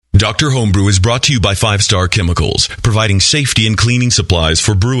Dr. Homebrew is brought to you by 5 Star Chemicals, providing safety and cleaning supplies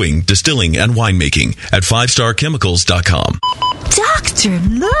for brewing, distilling, and winemaking at 5starchemicals.com. Doctor,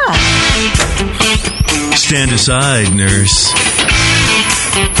 look! Stand aside, nurse.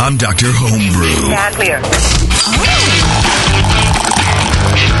 I'm Dr. Homebrew. Stand clear.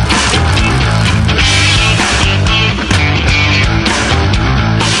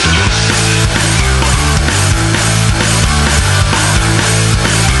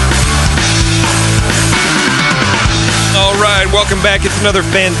 All right, welcome back. It's another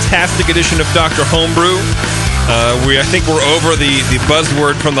fantastic edition of Dr. Homebrew. I think we're over the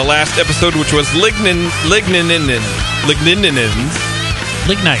buzzword from the last episode, which was lignites,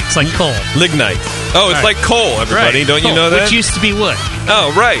 like coal. Lignites. Oh, it's like coal, everybody. Right. Don't coal, you know that? Which used to be wood.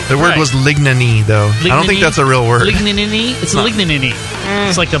 Oh, right. The word was lignany, though. I don't think that's a real word. Lignany? It's lignany.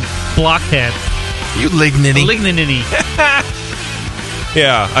 It's like a blockhead. You lignany. Lignany.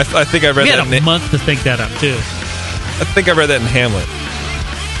 Yeah, I think I read that. We had a month to think that up, too. I think I read that in Hamlet.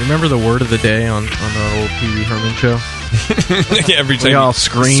 Remember the word of the day on the old Pee Wee Herman show? Yeah, every time we all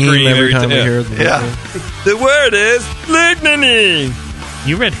scream every time we hear the word. The word is lignany.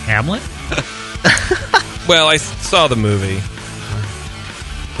 You read Hamlet? Well, I saw the movie.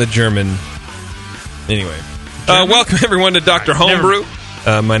 The German. Anyway. Welcome, everyone, to Dr. Homebrew.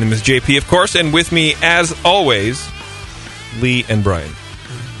 My name is JP, of course, and with me, as always, Lee and Brian.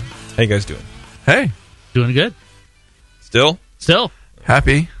 How you guys doing? Hey. Doing good. Still?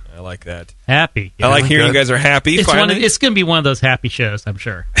 Happy. I like that. Happy. I like hearing you guys are happy. It's finally. it's going to be one of those happy shows, I'm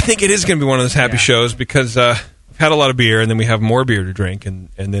sure. I think it is going to be one of those happy shows because we've had a lot of beer, and then we have more beer to drink, and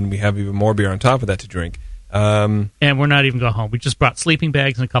then we have even more beer on top of that to drink. And we're not even going home. We just brought sleeping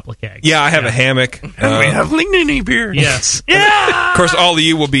bags and a couple of kegs. Yeah, I have a hammock. And we have lignany beer. Yes. Yeah! Of course, all of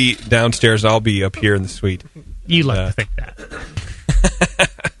you will be downstairs. I'll be up here in the suite. You like to think that.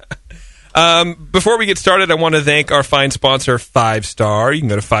 Before we get started, I want to thank our fine sponsor, 5 Star. You can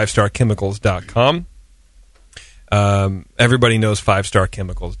go to 5starchemicals.com. Everybody knows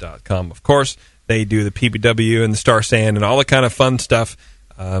 5starchemicals.com, of course. They do the PBW and the Star Sand and all the kind of fun stuff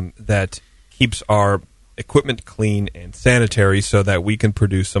that keeps our equipment clean and sanitary so that we can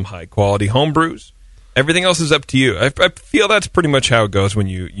produce some high-quality home brews. Everything else is up to you. I feel that's pretty much how it goes when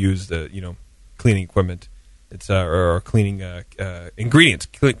you use the cleaning equipment. It's or cleaning ingredients,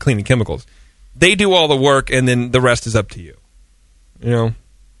 cleaning chemicals. They do all the work, and then the rest is up to you. I don't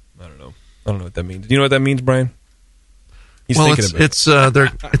know. I don't know what that means. Do you know what that means, Brian? He's thinking about it.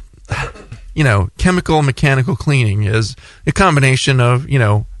 It's chemical mechanical cleaning is a combination of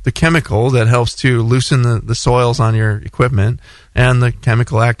the chemical that helps to loosen the soils on your equipment and the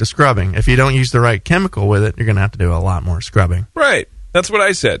chemical act of scrubbing. If you don't use the right chemical with it, you're going to have to do a lot more scrubbing. Right. That's what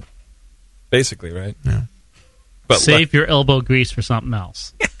I said. Basically, right? Yeah. But save your elbow grease for something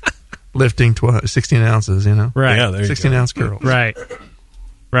else. Lifting 16 ounces, Right. Yeah, there you 16-ounce curls.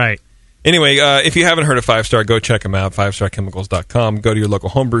 Right. Anyway, if you haven't heard of 5 Star, go check them out, 5starchemicals.com. Go to your local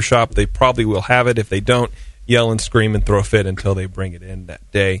homebrew shop. They probably will have it. If they don't, yell and scream and throw a fit until they bring it in that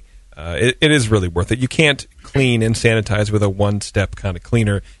day. It is really worth it. You can't clean and sanitize with a one-step kind of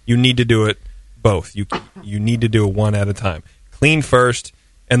cleaner. You need to do it both. You need to do it one at a time. Clean first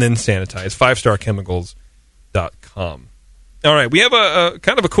and then sanitize. 5starchemicals.com. All right, we have a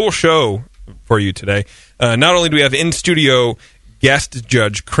kind of a cool show for you today. Not only do we have in-studio guest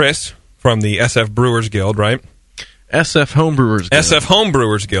judge Chris from the SF Brewers Guild, right? SF Homebrewers Guild. SF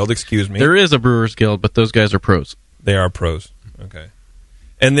Homebrewers Guild, excuse me. There is a Brewers Guild, but those guys are pros. They are pros. Okay.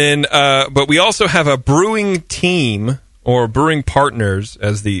 And then, but we also have a brewing team, or brewing partners,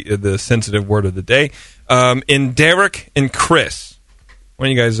 as the sensitive word of the day, in Derek and Chris. Why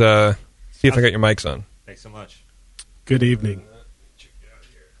don't you guys see if I got your mics on? Thanks so much. Good evening.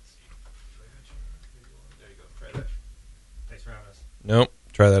 Thanks for having us. Nope.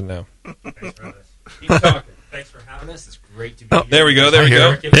 Try that now. Thanks for having us. Keep talking. Thanks for having us. It's great to be here. There we go.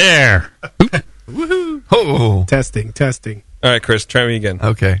 There. Woohoo! Oh. Testing. All right, Chris, try me again.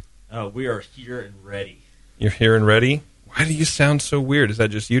 Okay. We are here and ready. You're here and ready? Why do you sound so weird? Is that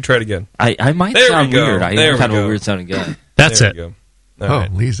just you? Try it again. I might There sound we go. weird. I There am we kind of go. a weird sounding guy. That's There it. we go. All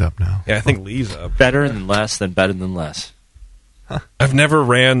right. Lee's up now. Yeah, I think Lee's up. Better than less than better than less. I've never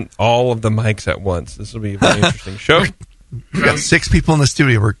ran all of the mics at once. This will be a very interesting show. We got 6 people in the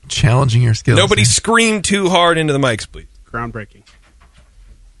studio. We're challenging your skills. Nobody scream too hard into the mics, please. Groundbreaking.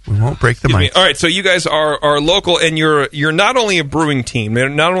 We won't break the mic. All right, so you guys are local, and you're not only a brewing team, you're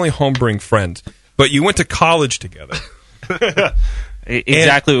not only home brewing friends, but you went to college together.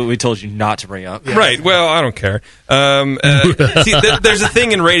 Exactly what we told you not to bring up. Right. Well, I don't care. See, there's a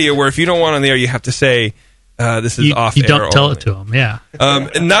thing in radio where if you don't want on the air, you have to say This is off You air don't tell only. it to them, yeah.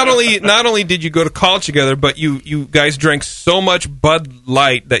 And not only did you go to college together, but you guys drank so much Bud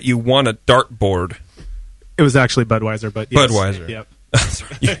Light that you won a dartboard. It was actually Budweiser, but yes. Budweiser. Yep.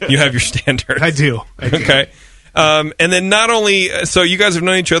 Sorry, you have your standards. I do. Okay. And then not only, so you guys have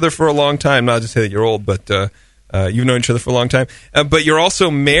known each other for a long time. Not to say that you're old, but you've known each other for a long time. But you're also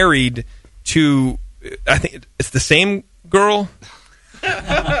married to, I think it's the same girl.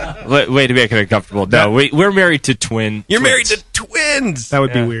 Way to make it uncomfortable. No, we're married to twins. You're married to twins. That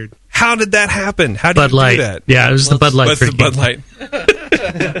would be weird. How did that happen? How did Bud you Light. do that? Yeah, it was the Bud Light. What's the drinking. Bud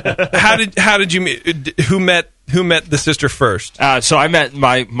Light? How did you meet? Who met the sister first? So I met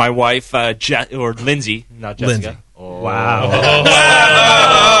my wife, or Lindsay, not Jessica. Lindsay. Wow.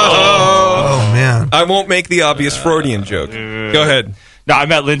 Oh, man. I won't make the obvious Freudian joke. Go ahead. No, I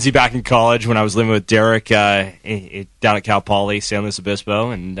met Lindsay back in college when I was living with Derek down at Cal Poly, San Luis Obispo,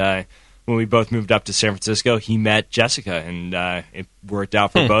 and when we both moved up to San Francisco, he met Jessica, and it worked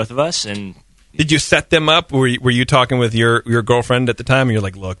out for both of us. And Did you set them up? Were you talking with your girlfriend at the time? And you're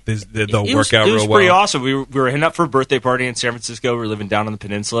like, look, they'll work out real well. It was pretty awesome. We were heading up for a birthday party in San Francisco. We were living down on the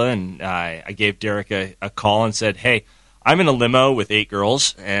peninsula, and I gave Derek a call and said, hey, I'm in a limo with 8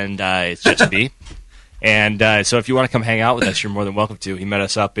 girls, and it's just me. And so if you want to come hang out with us, you're more than welcome to. He met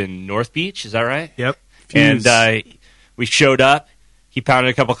us up in North Beach. Is that right? Yep. And we showed up. He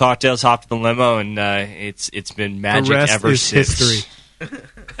pounded a couple cocktails, hopped in the limo, and it's been magic the rest ever is since. history.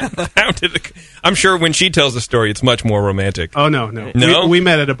 I'm sure when she tells the story, it's much more romantic. Oh, no. No? We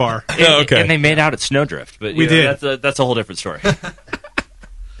met at a bar. Oh, okay. And they made out at Snowdrift. But We did. That's a whole different story.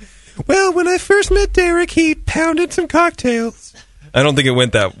 Well, when I first met Derek, he pounded some cocktails. I don't think it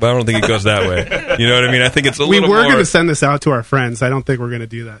went that. I don't think it goes that way. You know what I mean? I think it's a We little were more. going to send this out to our friends. I don't think we're going to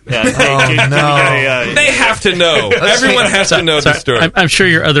do that. Yeah, can we get a, They have to know. Everyone has to know the story. I'm sure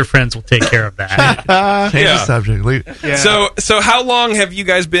your other friends will take care of that. Change Yeah. the subject. Yeah. So how long have you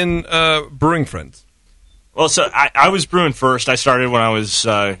guys been brewing friends? Well, so I was brewing first. I started when I was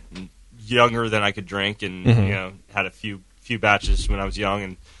younger than I could drink, and had a few batches when I was young.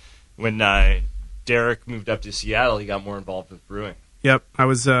 And when Derek moved up to Seattle, he got more involved with brewing. Yep, I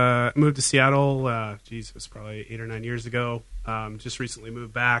was moved to Seattle. It was probably 8 or 9 years ago. Just recently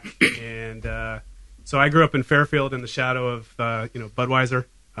moved back, and so I grew up in Fairfield in the shadow of Budweiser.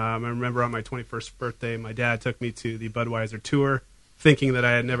 I remember on my 21st birthday, my dad took me to the Budweiser tour, thinking that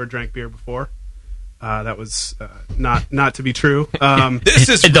I had never drank beer before. That was not to be true. This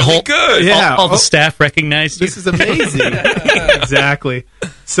is And the really whole- good. Yeah. All the staff recognized you. This is amazing. Exactly.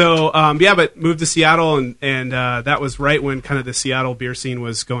 So, but moved to Seattle, and that was right when kind of the Seattle beer scene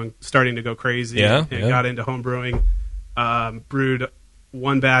was starting to go crazy. Yeah, and yeah. got into home brewing. Brewed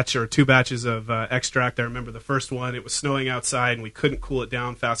 1 batch or 2 batches of extract. I remember the first one. It was snowing outside, and we couldn't cool it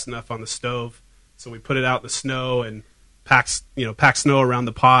down fast enough on the stove, so we put it out in the snow and packed snow around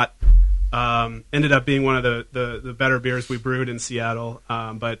the pot. Ended up being one of the better beers we brewed in Seattle,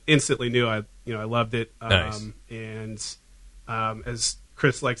 but instantly knew I loved it. Nice. And as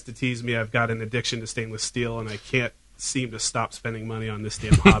Chris likes to tease me, I've got an addiction to stainless steel, and I can't seem to stop spending money on this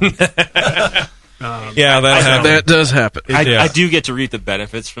damn hobby. Yeah, that happens. That does happen. Yeah. I do get to reap the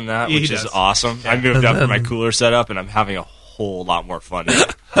benefits from that, He which is does. awesome. I moved up with my cooler setup, and I'm having a whole lot more fun.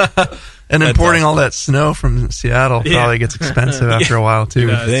 And That's importing awesome. all that snow from Seattle Yeah. probably gets expensive after a while, too. You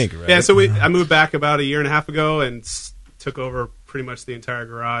would think, right? Yeah, so I moved back about a year and a half ago and took over pretty much the entire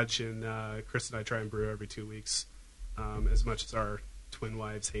garage. And Chris and I try and brew every 2 weeks, as much as our twin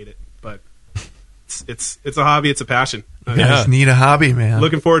wives hate it. But it's a hobby, it's a passion. You guys need a hobby, man.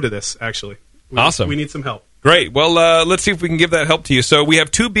 Looking forward to this, actually. Awesome. We need some help. Great. Well, let's see if we can give that help to you. So we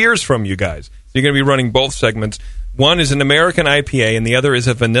have 2 beers from you guys. So you're going to be running both segments. One is an American IPA, and the other is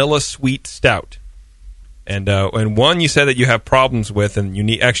a vanilla sweet stout. And one you said that you have problems with, and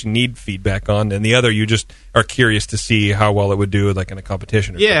you actually need feedback on, and the other you just are curious to see how well it would do, like in a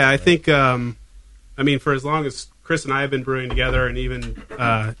competition. Or Yeah, I something, think. For as long as Chris and I have been brewing together, and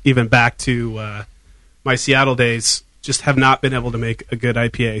even back to my Seattle days, just have not been able to make a good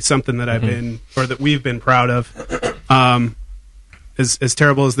IPA. Something that that we've been proud of. As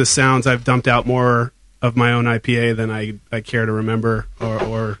terrible as this sounds, I've dumped out more of my own IPA than I care to remember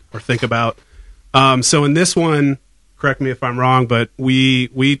or think about. So in this one, correct me if I'm wrong, but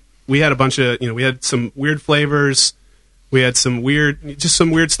we had a bunch of we had some weird flavors. We had some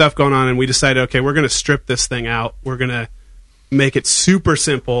weird stuff going on, and we decided, okay, we're going to strip this thing out. We're going to make it super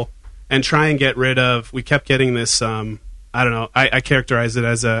simple and try and get rid of. We kept getting this. I don't know. I characterize it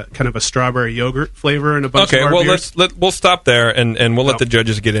as a kind of a strawberry yogurt flavor in a bunch Okay, of our well beers. we'll stop there and we'll let No. the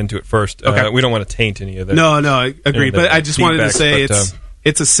judges get into it first. Okay. We don't want to taint any of that. No, I agree. the But I just wanted to feedbacks, say but,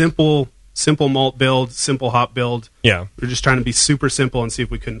 it's a simple simple malt build, simple hop build. Yeah. We're just trying to be super simple and see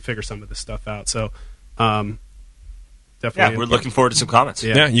if we couldn't figure some of this stuff out. So, definitely. Yeah, we're looking forward to some comments.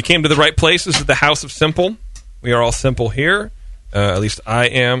 Yeah, you came to the right place. This is the House of Simple. We are all simple here. At least I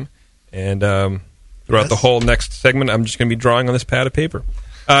am. And throughout the whole next segment, I'm just going to be drawing on this pad of paper.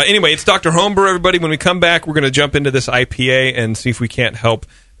 Anyway, it's Dr. Homebrew, everybody. When we come back, we're going to jump into this IPA and see if we can't help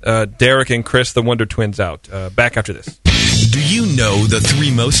Derek and Chris, the Wonder Twins, out. Back after this. Do you know the 3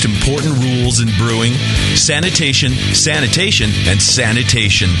 most important rules in brewing? Sanitation, sanitation, and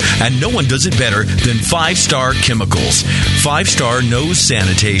sanitation. And no one does it better than 5-Star Chemicals. 5-Star knows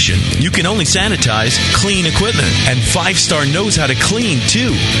sanitation. You can only sanitize clean equipment. And 5-Star knows how to clean,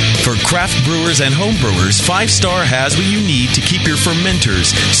 too. For craft brewers and home brewers, 5-Star has what you need to keep your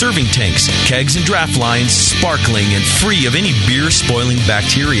fermenters, serving tanks, kegs, and draft lines sparkling and free of any beer-spoiling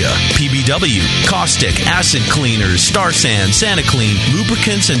bacteria. PBW, caustic, acid cleaners, Star Sand, SaniClean,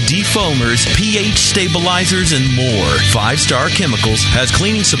 lubricants and defoamers, pH stabilizers, and more. 5-Star Chemicals has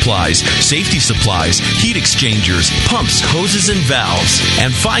cleaning supplies, safety supplies, heat exchangers, pumps, hoses, and valves.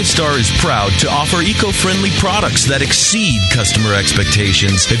 And 5-Star is proud to offer eco-friendly products that exceed customer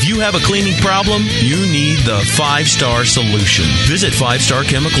expectations. If you have a cleaning problem, you need the 5-Star solution. Visit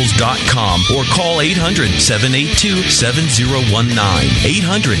 5starchemicals.com or call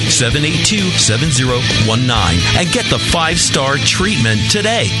 800-782-7019. 800-782-7019 and get the 5-Star treatment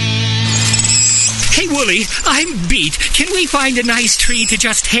today. Hey, Wooly, I'm beat. Can we find a nice tree to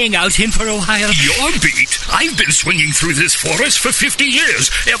just hang out in for a while? You're beat. I've been swinging through this forest for 50 years,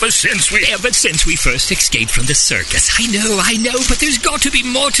 ever since we first escaped from the circus. I know, but there's got to be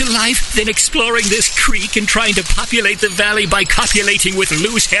more to life than exploring this creek and trying to populate the valley by copulating with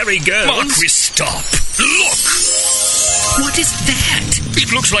loose, hairy girls. Marquis, stop. Look. What is that?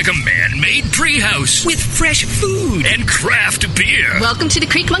 It looks like a man-made treehouse. With fresh food. And craft beer. Welcome to the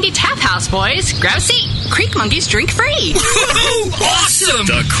Creek Monkey Tap House, boys. Grab a seat. Creek Monkeys drink free. Awesome!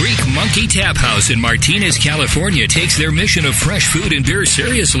 The Creek Monkey Tap House in Martinez, California takes their mission of fresh food and beer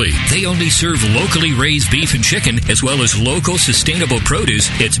seriously. They only serve locally raised beef and chicken, as well as local sustainable produce.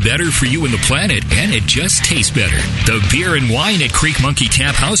 It's better for you and the planet, and it just tastes better. The beer and wine at Creek Monkey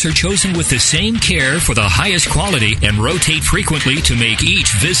Tap House are chosen with the same care for the highest quality and rotate frequently to make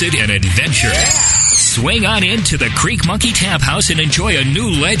each visit an adventure. Swing on into the Creek Monkey Tap House and enjoy a new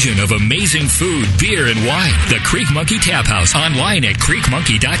legend of amazing food, beer, and wine. The Creek Monkey Tap House, online at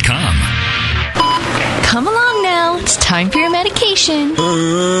creekmonkey.com. Come along now. It's time for your medication. Back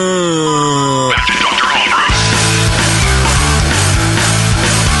to Dr. Homebrew.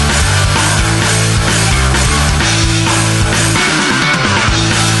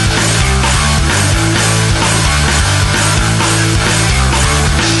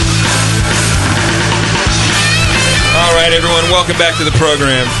 All right, everyone, welcome back to the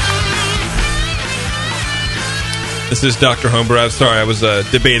program. This is Dr. Homebrew. I'm sorry, I was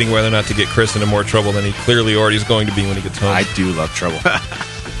debating whether or not to get Chris into more trouble than he clearly already is going to be when he gets home. I do love trouble.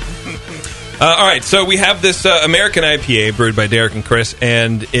 All right, so we have this American IPA brewed by Derek and Chris,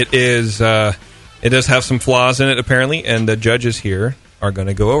 and it does have some flaws in it, apparently, and the judges here are going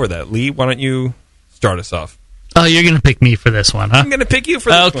to go over that. Lee, why don't you start us off? Oh, you're going to pick me for this one, huh? I'm going to pick you for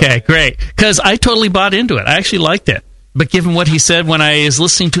this one. Okay, great. Because I totally bought into it. I actually liked it. But given what he said when I was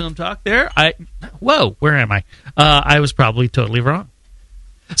listening to him talk there, where am I? I was probably totally wrong.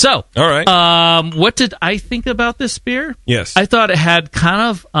 So, all right. What did I think about this beer? Yes. I thought it had kind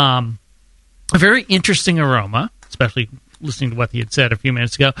of a very interesting aroma, especially listening to what he had said a few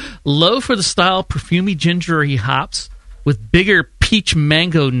minutes ago. Low for the style, perfumey, gingery hops with bigger peach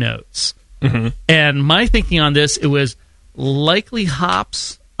mango notes. Mm-hmm. And my thinking on this, it was likely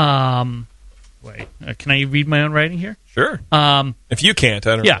hops. Can I read my own writing here? Sure. If you can't,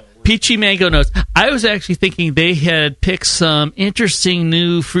 I don't know. Yeah, peachy mango notes. I was actually thinking they had picked some interesting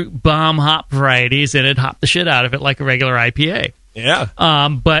new fruit bomb hop varieties and had hopped the shit out of it like a regular IPA. Yeah.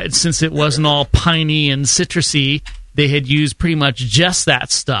 But since it wasn't all piney and citrusy, they had used pretty much just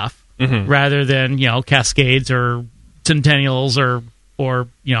that stuff rather than, Cascades or Centennials or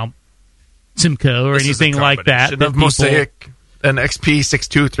Simcoe or anything like that. Of Mosaic and XP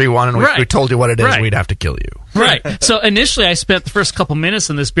 6231, and we told you what it is, we'd have to kill you. Right. So initially, I spent the first couple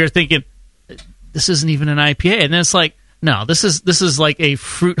minutes in this beer thinking, this isn't even an IPA, and then it's like, no, this is like a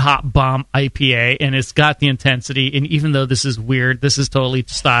fruit hop bomb IPA, and it's got the intensity. And even though this is weird, this is totally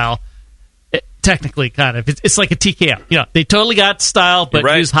style. Technically, kind of, it's like a TKO. They totally got style, but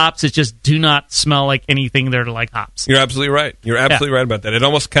use hops that just do not smell like anything. They're like hops. You're absolutely right. You're absolutely right about that. It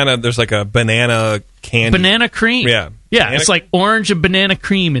almost kind of there's like a banana candy, banana cream. Yeah, Yeah, it's like orange and banana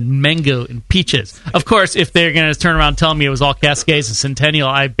cream and mango and peaches. Of course, if they're going to turn around and tell me it was all Cascades and Centennial,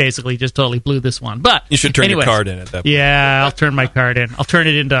 I basically just totally blew this one. But you should turn your card in at that point. Yeah, I'll turn my card in. I'll turn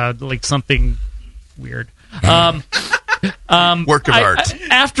it into like something weird. Work of art.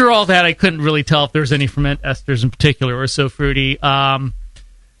 After all that, I couldn't really tell if there was any ferment esters in particular or so fruity. No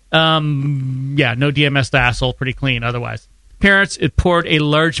DMS diacetyl, pretty clean otherwise. Appearance, it poured a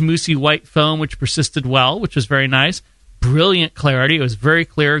large moosey white foam which persisted well, which was very nice. Brilliant clarity. It was very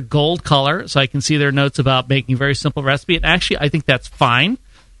clear, gold color, so I can see their notes about making a very simple recipe. And actually, I think that's fine.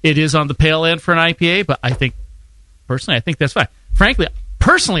 It is on the pale end for an IPA, but I think that's fine. Frankly,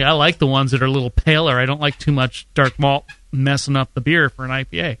 personally, I like the ones that are a little paler. I don't like too much dark malt messing up the beer for an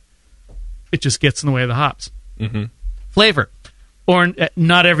IPA. It just gets in the way of the hops. Mm-hmm. Flavor.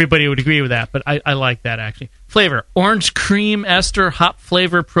 Not everybody would agree with that, but I like that, actually. Flavor. Orange cream ester hop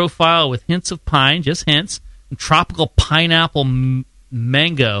flavor profile with hints of pine, just hints. Tropical pineapple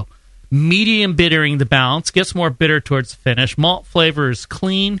mango. Medium bittering the balance. Gets more bitter towards the finish. Malt flavor is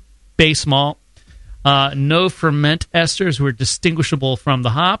clean. Base malt. No ferment esters were distinguishable from the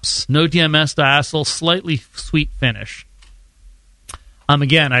hops. No DMS diacetyl. Slightly sweet finish.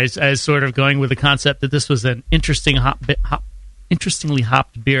 Again, I was sort of going with the concept that this was an interestingly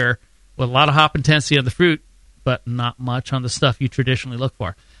hopped beer with a lot of hop intensity on the fruit, but not much on the stuff you traditionally look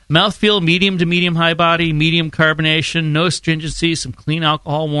for. Mouthfeel, medium to medium high body, medium carbonation, no astringency, some clean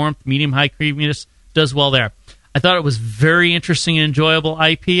alcohol warmth, medium high creaminess, does well there. I thought it was very interesting and enjoyable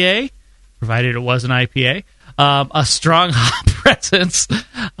IPA, provided it was an IPA. A strong hop presence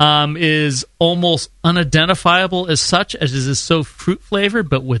is almost unidentifiable as such, as it is so fruit flavored,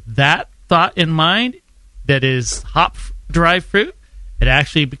 but with that thought in mind, that is hop-derived fruit, it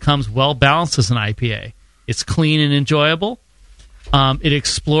actually becomes well-balanced as an IPA. It's clean and enjoyable. It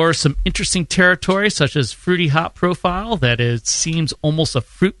explores some interesting territory, such as fruity hop profile, that it seems almost a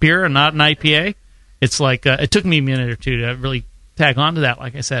fruit beer and not an IPA. It's like it took me a minute or two to really tag on to that,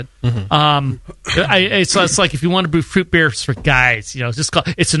 like I said. Mm-hmm. It's like if you want to brew fruit beers for guys, just call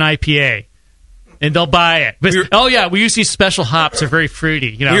it's an IPA. And they'll buy it. But, we use these special hops. They're very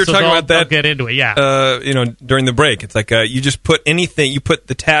fruity. We were talking about that. They'll get into it, yeah. During the break. It's like you just put anything, you put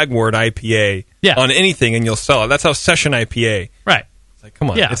the tag word IPA on anything and you'll sell it. That's how session IPA. Right. It's like, come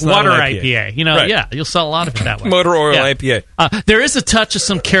on. Yeah, it's water not an IPA. Right. Yeah, you'll sell a lot of it that way. Motor oil IPA. There is a touch of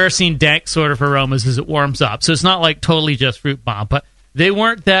some kerosene dank sort of aromas as it warms up. So it's not like totally just fruit bomb. But they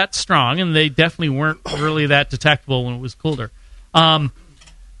weren't that strong, and they definitely weren't really that detectable when it was cooler.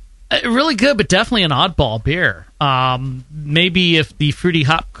 Really good, but definitely an oddball beer. Maybe if the fruity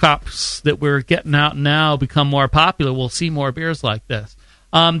hop crops that we're getting out now become more popular, we'll see more beers like this.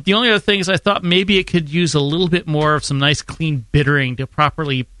 The only other thing is I thought maybe it could use a little bit more of some nice clean bittering to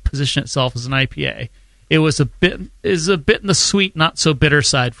properly position itself as an IPA. It was a bit in the sweet, not so bitter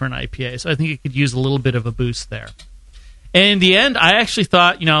side for an IPA, so I think it could use a little bit of a boost there. And in the end, I actually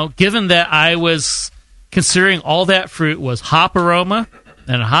thought, given that I was considering all that fruit was hop aroma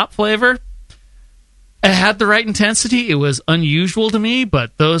and a hop flavor, it had the right intensity. It was unusual to me,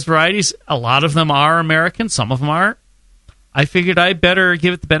 but those varieties, a lot of them are American, some of them aren't. I figured I better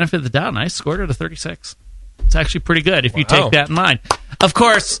give it the benefit of the doubt, and I scored it a 36. It's actually pretty good if you take that in mind. Of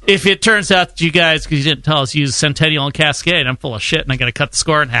course, if it turns out that you guys, because you didn't tell us, use Centennial and Cascade, I'm full of shit, and I'm going to cut the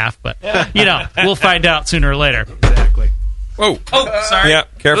score in half, but, we'll find out sooner or later. Exactly. Whoa. Oh, sorry. Yeah,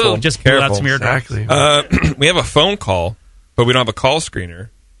 careful. Ooh, just blew out some eardrums. Exactly. We have a phone call, but we don't have a call screener.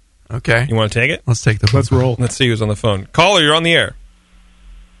 Okay. You want to take it? Let's take the phone. Let's roll. Let's see who's on the phone. Caller, you're on the air.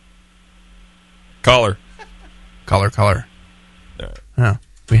 Caller. Caller. Oh,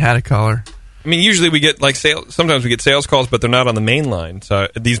 we had a caller. I mean, usually we get sometimes we get sales calls, but they're not on the main line. So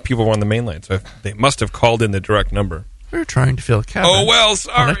these people were on the main line, so they must have called in the direct number. We were trying to fill a cabin. Oh, well,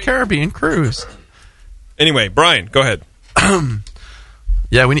 sorry. On a Caribbean cruise. Anyway, Brian, go ahead.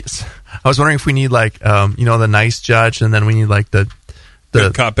 Yeah, I was wondering if we need the nice judge, and then we need the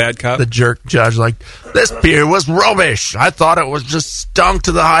good cop, bad cop, the jerk judge. Like, this beer was rubbish. I thought it was just stunk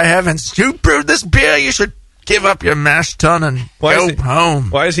to the high heavens. You brewed this beer. You should give up your mash tun and go home.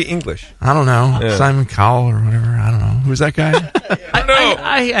 Why is he English? I don't know. Yeah. Simon Cowell or whatever. I don't know. Who's that guy?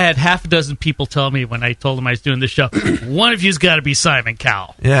 I had half a dozen people tell me when I told them I was doing this show, one of you's got to be Simon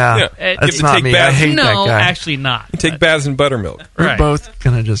Cowell. Yeah. That's not me. I hate that guy. No, actually not. You take baths and buttermilk. We're both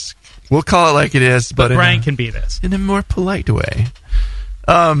going to we'll call it like it is. But Brian can be this. In a more polite way.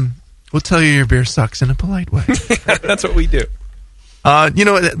 We'll tell you your beer sucks in a polite way. That's what we do.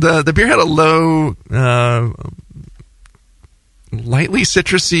 The beer had a low, lightly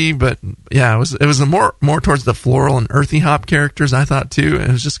citrusy, but yeah, it was more towards the floral and earthy hop characters. I thought too. It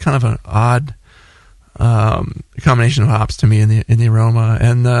was just kind of an odd a combination of hops to me in the aroma.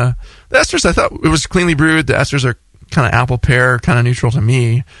 And the esters, I thought it was cleanly brewed. The esters are kind of apple pear, kind of neutral to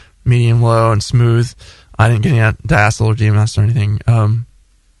me, medium low and smooth. I didn't get any diacetyl or DMS or anything.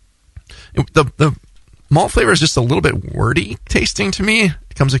 The malt flavor is just a little bit wordy tasting to me.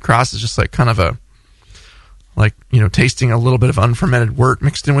 It comes across as just like kind of a, like, you know, tasting a little bit of unfermented wort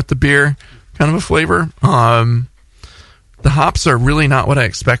mixed in with the beer kind of a flavor. The hops are really not what I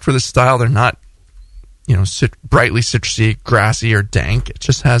expect for this style. They're not, you know, brightly citrusy, grassy, or dank. It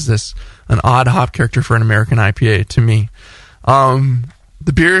just has an odd hop character for an American IPA to me.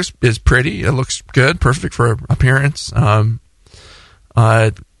 The beer is pretty. It looks good, perfect for appearance. In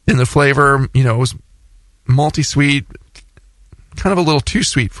the flavor, you know, it was malty sweet, kind of a little too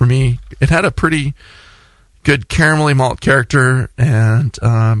sweet for me. It had a pretty good caramelly malt character, and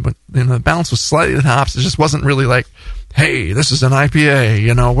but you know, the balance was slightly with hops. It just wasn't really like, hey, this is an IPA,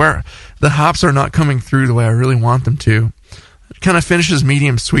 you know, where the hops are not coming through the way I really want them to. It kind of finishes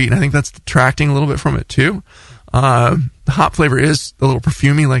medium sweet, and I think that's detracting a little bit from it too. The hop flavor is a little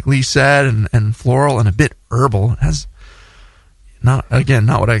perfumey, like Lee said, and floral, and a bit herbal. It has not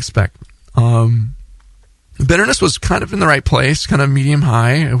what I expect. The bitterness was kind of in the right place, kind of medium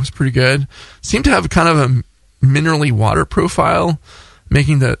high. It was pretty good. Seemed to have kind of a minerally water profile,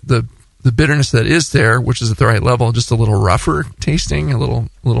 making the bitterness that is there, which is at the right level, just a little rougher tasting, a little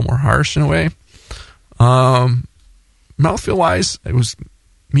more harsh in a way. Mouthfeel wise, it was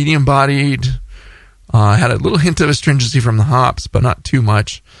medium bodied. Had a little hint of astringency from the hops, but not too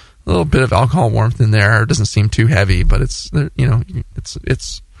much. A little bit of alcohol warmth in there. It doesn't seem too heavy, but it's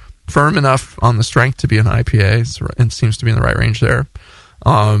firm enough on the strength to be an IPA, and seems to be in the right range there.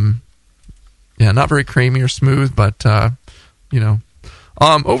 Not very creamy or smooth, but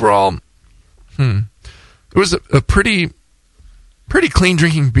overall, it was a pretty clean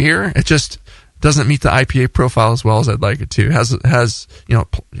drinking beer. It just doesn't meet the IPA profile as well as I'd like it to. It has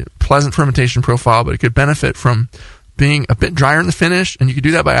pleasant fermentation profile, but it could benefit from being a bit drier in the finish, and you could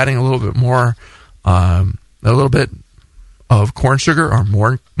do that by adding a little bit more, a little bit of corn sugar, or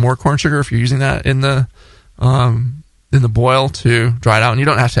more corn sugar if you're using that in the boil to dry it out. And you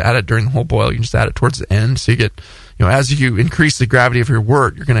don't have to add it during the whole boil. You can just add it towards the end. So you get, as you increase the gravity of your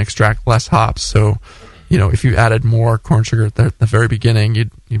wort, you're going to extract less hops. So, if you added more corn sugar at the very beginning, you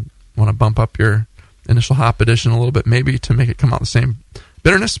want to bump up your initial hop addition a little bit, maybe, to make it come out the same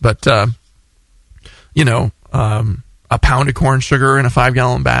bitterness. But, a pound of corn sugar in a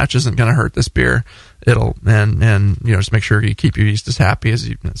 5-gallon batch isn't going to hurt this beer. It'll, and just make sure you keep your yeast as happy as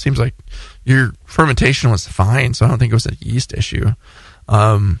you. It seems like your fermentation was fine, so I don't think it was a yeast issue.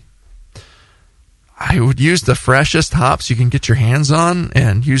 I would use the freshest hops you can get your hands on,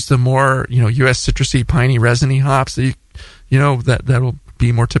 and use the more, U.S. citrusy, piney, resiny hops that that will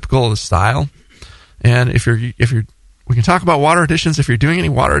be more typical of the style. And if we can talk about water additions. If you're doing any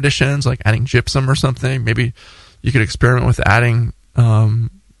water additions, like adding gypsum or something, maybe you could experiment with adding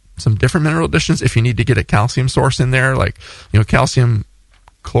some different mineral additions. If you need to get a calcium source in there, like calcium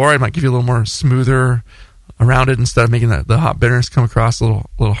chloride might give you a little more smoother around it, instead of making the hop bitterness come across a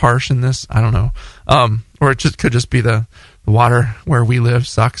little harsh in this. I don't know, or it could just be the water where we live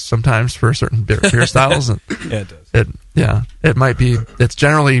sucks sometimes for certain beer styles. And yeah, it does. It might be. It's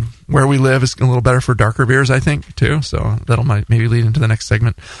generally where we live is a little better for darker beers, I think, too. So that'll maybe lead into the next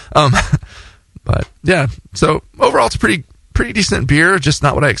segment. But yeah, so overall it's a pretty decent beer, just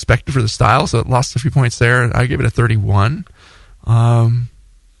not what I expected for the style, so it lost a few points there. I gave it a 31.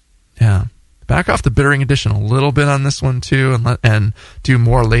 Back off the bittering addition a little bit on this one too, and do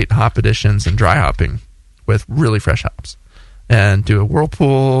more late hop additions and dry hopping with really fresh hops, and do a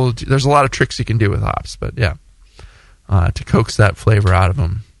whirlpool. There's a lot of tricks you can do with hops, but to coax that flavor out of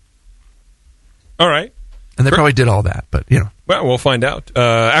them. All right. And they probably did all that, but Well, we'll find out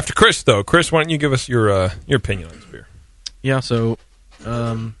after Chris. Though, Chris, why don't you give us your opinion on this beer? Yeah, so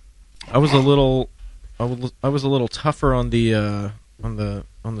I was a little tougher on the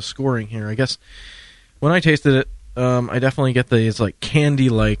scoring here. I guess when I tasted it, I definitely get these like candy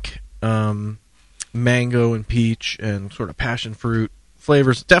like mango and peach and sort of passion fruit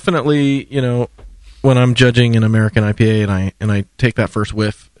flavors. Definitely, when I'm judging an American IPA and I take that first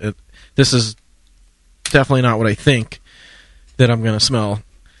whiff, this is definitely not what I think that I'm going to smell.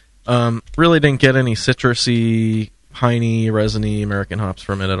 Really didn't get any citrusy, piney, resiny American hops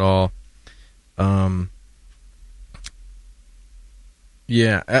from it at all. I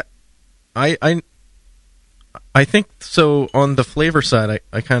think so. On the flavor side,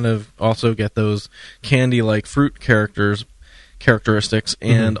 I kind of also get those candy-like fruit characteristics,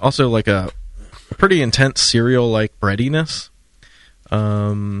 and also like a pretty intense cereal-like breadiness.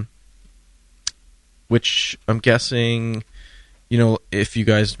 which I'm guessing, if you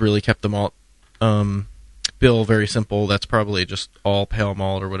guys really kept the malt bill very simple, that's probably just all pale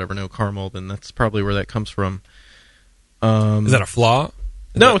malt or whatever, no caramel. Then that's probably where that comes from. Is that a flaw?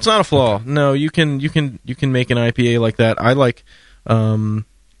 No, it's not a flaw. No, you can make an IPA like that. I like,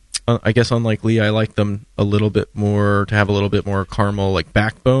 I guess unlike Lee, I like them a little bit more to have a little bit more caramel like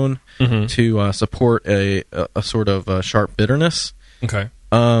backbone to support a sort of sharp bitterness. Okay.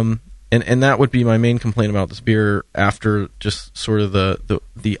 And that would be my main complaint about this beer after just sort of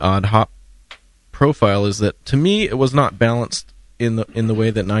the odd hop profile is that to me it was not balanced in the way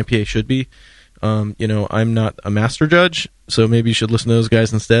that an IPA should be. I'm not a master judge, so maybe you should listen to those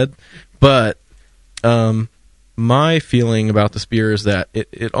guys instead. But my feeling about this beer is that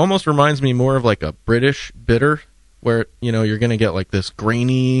it almost reminds me more of like a British bitter, where you're going to get like this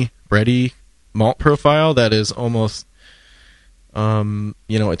grainy, bready malt profile that is almost,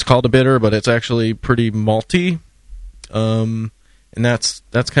 it's called a bitter, but it's actually pretty malty. And that's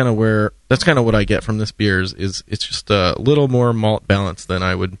kind of what I get from this beer is it's just a little more malt balance than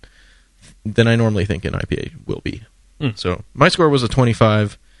I normally think an IPA will be. So my score was a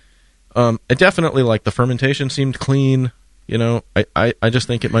 25. I definitely like the fermentation seemed clean. I just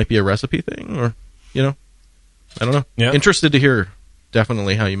think it might be a recipe thing, or I don't know. Yeah. Interested to hear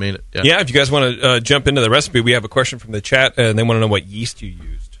definitely how you made it. Yeah, if you guys want to jump into the recipe, we have a question from the chat, and they want to know what yeast you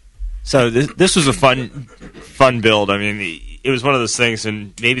used. So this was a fun build. I mean, it was one of those things,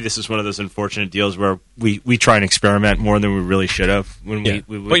 and maybe this is one of those unfortunate deals where we try and experiment more than we really should have when we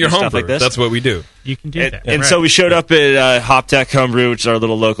well, you're do stuff homebrew. like this. That's what we do. You can do that. And so we showed up at Hoptech Homebrew, which is our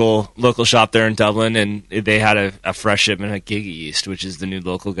little local shop there in Dublin, and they had a fresh shipment of Giga Yeast, which is the new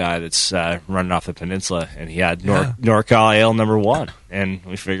local guy that's running off the peninsula, and he had NorCal Ale number 1, and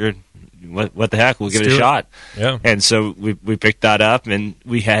we figured, what the heck, we'll give it a shot. Yeah. And so we picked that up, and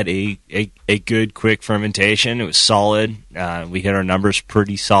we had a good quick fermentation. It was solid. We hit our numbers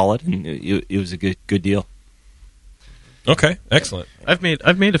pretty solid, and it was a good deal. Okay, excellent. I've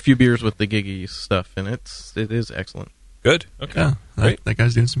made a few beers with the Giga Yeast stuff, and it is excellent. Good. Okay. Yeah, Great. that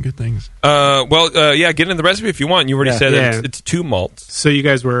guy's doing some good things. Get into the recipe if you want. You already said it's 2 malts. So you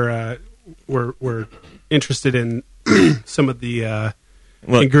guys were interested in some of the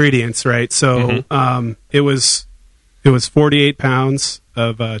ingredients, right? So it was 48 pounds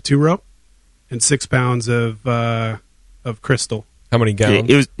of 2 row and 6 pounds of crystal. How many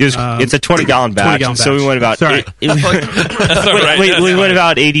gallons? It's a 20-gallon batch. 20-gallon So we went about Sorry. we went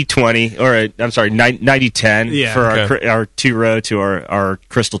about 80-20, or I'm sorry, 90-10 for our 2 row to our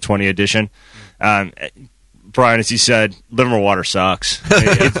Crystal 20 edition. Brian, as you said, Livermore water sucks.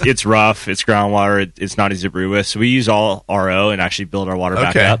 It's rough. It's groundwater. It's not easy to brew with. So we use all RO and actually build our water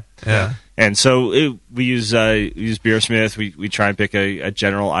back up. Yeah. And so we use Beersmith. We try and pick a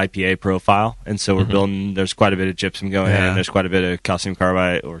general IPA profile. And so we're building. There's quite a bit of gypsum going in. There's quite a bit of calcium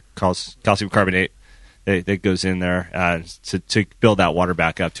carbide or calcium carbonate that goes in there to build that water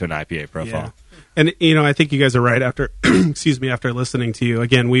back up to an IPA profile. Yeah. And I think you guys are right. After after listening to you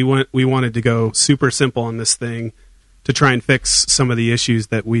again, we wanted to go super simple on this thing to try and fix some of the issues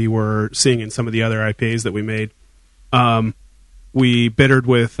that we were seeing in some of the other IPAs that we made. We bittered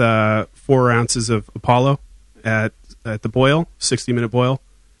with 4 ounces of Apollo at the boil, 60-minute boil,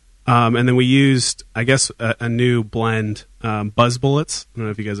 and then we used, I guess, a new blend, Buzz Bullets. I don't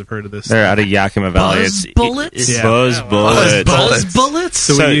know if you guys have heard of this. They're out of Yakima Valley. Buzz Bullets? It's Buzz Bullets. Buzz Bullets?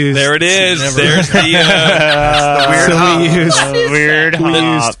 So we used, there it is. There's the weird we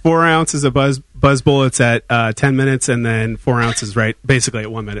hop. used 4 ounces of Buzz Bullets at 10 minutes, and then 4 ounces basically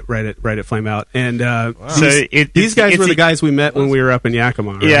at 1 minute, right at flame out. And these guys were the guys we met when we were up in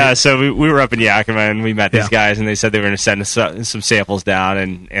Yakima. Right? Yeah, so we were up in Yakima, and we met these guys, and they said they were going to send us some samples down,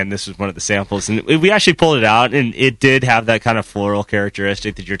 and this was one of the samples. And we actually pulled it out, and it did have that kind of floral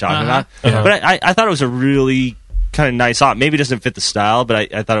characteristic that you're talking about. But I thought it was a really kind of nice hop. Maybe it doesn't fit the style,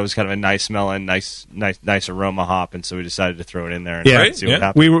 but I thought it was kind of a nice smelling, nice aroma hop, and so we decided to throw it in there and see what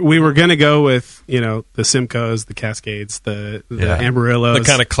happened. We were going to go with the Simcoes, the Cascades, the Amarillos, the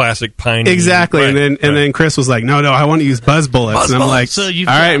kind of classic pine. Exactly, right. and then Chris was like, no, I want to use Buzz Bullets, and I'm like, so all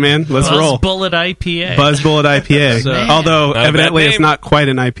right, man, let's roll. Buzz Bullet IPA. Buzz Bullet IPA. Although evidently it's not quite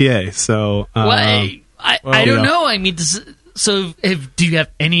an IPA. So I don't know. I mean, do you have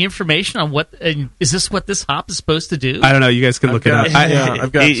any information on is this what this hop is supposed to do? I don't know. You guys can look it up.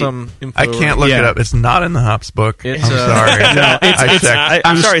 I've got some info. I can't look it up. It's not in the hops book. I'm sorry.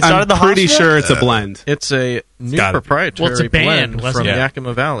 I'm sorry, it's not in the hops pretty book? sure it's a blend. It's a new proprietary blend from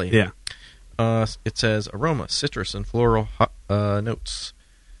Yakima Valley. Yeah. It says aroma, citrus, and floral notes.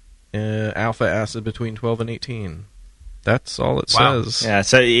 Alpha acid between 12 and 18. That's all it says. Yeah.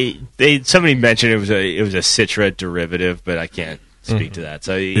 So somebody mentioned it was a Citra derivative, but I can't speak to that.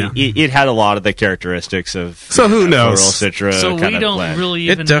 So it had a lot of the characteristics of who knows? Floral Citra. So kind we of don't blend. really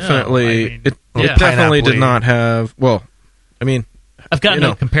even It definitely know. it definitely did not have. Well, I mean, I've got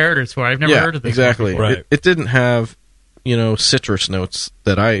no comparators for it. I've never heard of this. Exactly. Right. It didn't have citrus notes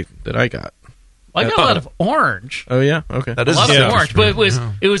that I got. Well, I got a lot of orange. Oh yeah, okay. That A is lot of orange, but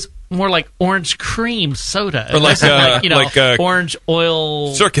yeah. it was more like orange cream soda. Or like, like orange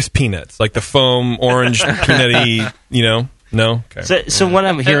oil. Circus peanuts, like the foam orange peanutty, No. Okay. So what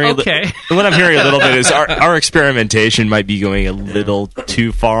I'm hearing, what I'm hearing a little bit is our experimentation might be going a little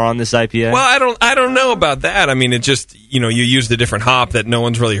too far on this IPA. Well, I don't know about that. I mean, it just you used a different hop that no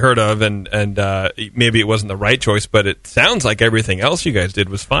one's really heard of, and maybe it wasn't the right choice, but it sounds like everything else you guys did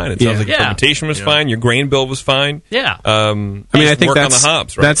was fine. It sounds like your fermentation was fine, your grain bill was fine. Yeah. I mean, I think on the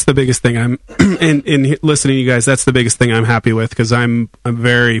hops, right? That's the biggest thing. I'm in listening to you guys. That's the biggest thing I'm happy with because I'm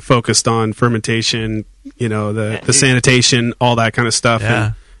very focused on fermentation. The sanitation, all that kind of stuff.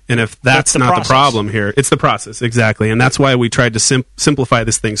 Yeah. And if that's not the problem here, it's the process, exactly. And that's why we tried to simplify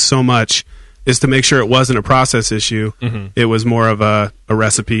this thing so much, is to make sure it wasn't a process issue. Mm-hmm. It was more of a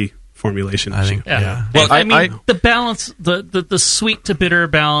recipe formulation issue. Yeah. Well, I mean, the balance, the sweet to bitter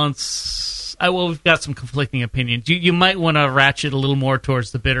balance, we've got some conflicting opinions. You might want to ratchet a little more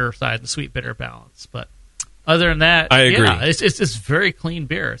towards the bitter side, the sweet bitter balance, but other than that, I agree. Yeah, it's very clean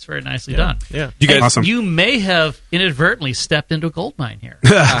beer. It's very nicely done. Yeah, you guys, awesome. You may have inadvertently stepped into a gold mine here.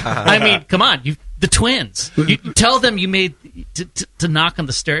 I mean, come on, the twins. You tell them you made to knock on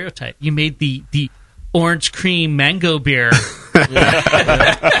the stereotype. You made the orange cream mango beer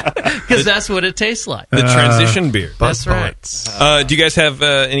because that's what it tastes like. The transition beer. That's right. Do you guys have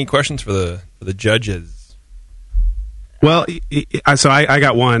any questions for the judges? Well, so I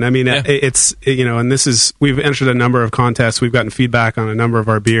got one. I mean, it's and this is we've entered a number of contests. We've gotten feedback on a number of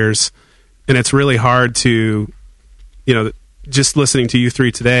our beers, and it's really hard to, just listening to you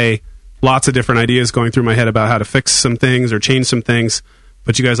three today. Lots of different ideas going through my head about how to fix some things or change some things,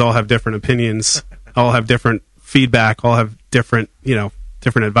 but you guys all have different opinions, all have different feedback, all have different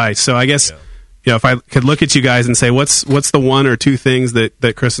different advice. So I guess if I could look at you guys and say what's the one or two things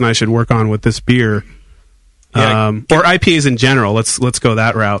that Chris and I should work on with this beer. Or IPAs in general. Let's go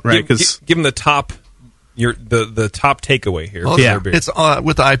that route, right? Because give them the top, the top takeaway here. Well, it's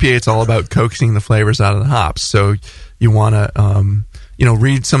with the IPA. It's all about coaxing the flavors out of the hops. So you want to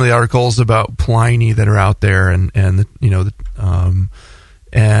read some of the articles about Pliny that are out there, and you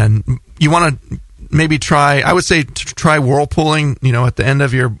want to maybe try. I would say try whirlpooling. At the end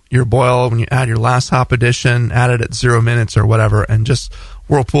of your boil, when you add your last hop addition, add it at 0 minutes or whatever, and just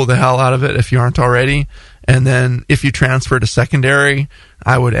whirlpool the hell out of it if you aren't already. And then if you transfer to secondary,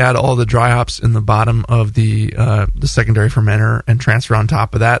 I would add all the dry hops in the bottom of the secondary fermenter and transfer on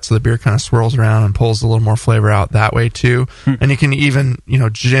top of that, so the beer kind of swirls around and pulls a little more flavor out that way too. And you can even,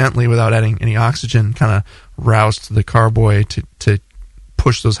 gently, without adding any oxygen, kind of rouse to the carboy to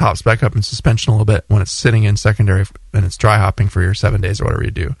push those hops back up in suspension a little bit when it's sitting in secondary and it's dry hopping for your 7 days or whatever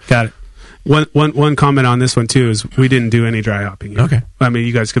you do. Got it. One comment on this one too is we didn't do any dry hopping here. Okay. I mean,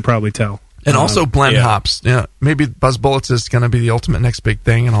 you guys could probably tell. And also blend hops. Maybe Buzz Bullets is going to be the ultimate next big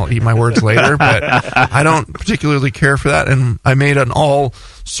thing, and I'll eat my words later, but I don't particularly care for that. And I made an all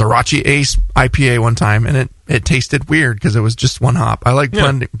Sriracha Ace IPA one time, and it tasted weird because it was just one hop. I like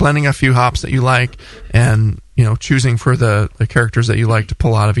blending a few hops that you like, and choosing for the characters that you like to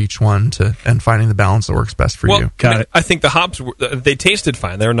pull out of each one and finding the balance that works best for you. Got it. I think the hops, they tasted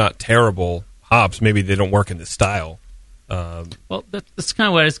fine. They're not terrible hops. Maybe they don't work in this style. Well, that's kind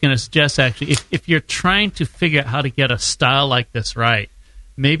of what I was going to suggest, actually. If you're trying to figure out how to get a style like this right,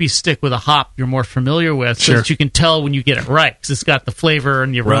 maybe stick with a hop you're more familiar with so that you can tell when you get it right, because it's got the flavor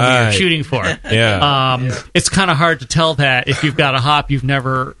and the aroma you're shooting for. It's kind of hard to tell that if you've got a hop you've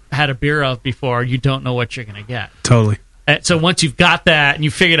never had a beer of before, you don't know what you're going to get. Totally. So once you've got that and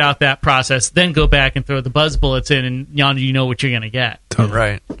you figured out that process, then go back and throw the Buzz Bullets in, and you know what you're going to get. Totally.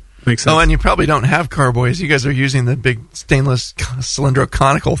 Right. Makes sense. Oh, and you probably don't have carboys. You guys are using the big stainless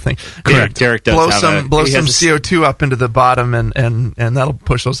cylindro-conical thing. Correct. Derek does blow some CO2 up into the bottom, and that'll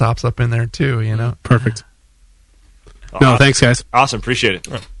push those hops up in there too. Perfect. No, thanks, guys. Awesome, appreciate it.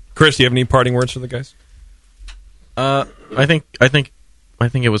 Chris, do you have any parting words for the guys? I think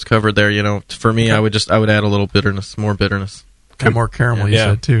it was covered there. For me, I would add a little bitterness, more bitterness. And more caramel, you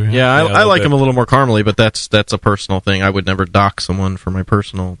said too. I like them a little more caramely, but that's a personal thing. I would never dock someone for my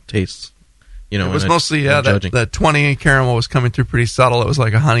personal tastes. It was mostly that 20 caramel was coming through pretty subtle. It was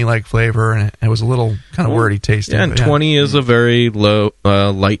like a honey-like flavor, and it was a little kind of wordy tasting. Yeah, and 20 is a very low,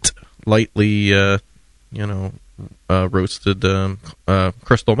 lightly, roasted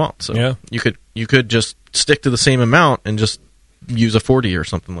crystal malt. So Yeah. you could just stick to the same amount and just use a 40 or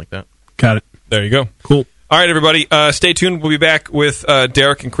something like that. Got it. There you go. Cool. All right, everybody. Stay tuned. We'll be back with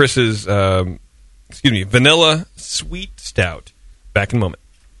Derek and Chris's vanilla sweet stout. Back in a moment.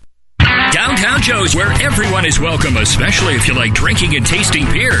 Downtown Joe's, where everyone is welcome, especially if you like drinking and tasting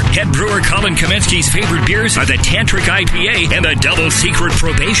beer. Head brewer Colin Kaminsky's favorite beers are the Tantric IPA and the Double Secret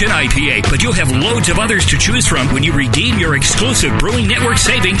Probation IPA. But you'll have loads of others to choose from when you redeem your exclusive Brewing Network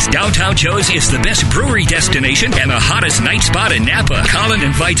savings. Downtown Joe's is the best brewery destination and the hottest night spot in Napa. Colin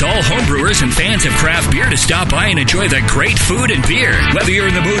invites all homebrewers and fans of craft beer to stop by and enjoy the great food and beer. Whether you're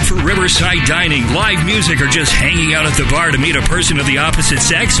in the mood for riverside dining, live music, or just hanging out at the bar to meet a person of the opposite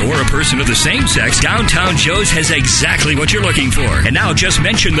sex or a person of the same sex, Downtown Joe's has exactly what you're looking for. And now just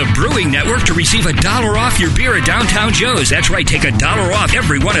mention the Brewing Network to receive $1 off your beer at Downtown Joe's. That's right, take $1 off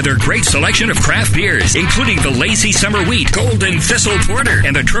every one of their great selection of craft beers, including the Lazy Summer Wheat, Golden Thistle Porter,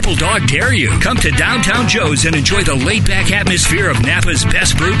 and the Triple Dog Dare You. Come to Downtown Joe's and enjoy the laid-back atmosphere of Napa's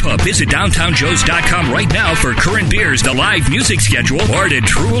best brew pub. Visit downtownjoes.com right now for current beers, the live music schedule, or to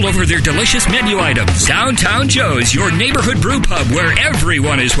drool over their delicious menu items. Downtown Joe's, your neighborhood brew pub where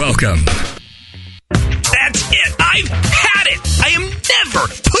everyone is welcome. That's it. I've had it. I am never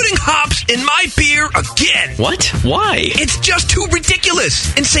putting hops in my beer again. What? Why? It's just too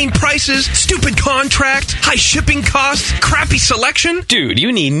ridiculous. Insane prices, stupid contracts, high shipping costs, crappy selection. Dude,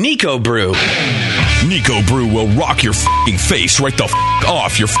 you need Nico Brew. Nico Brew will rock your f***ing face right the f***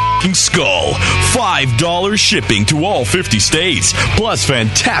 off your f***ing skull. $5 shipping to all 50 states. Plus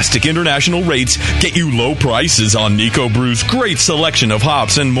fantastic international rates get you low prices on Nico Brew's great selection of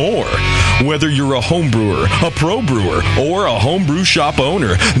hops and more. Whether you're a home brewer, a pro brewer, or a homebrew shop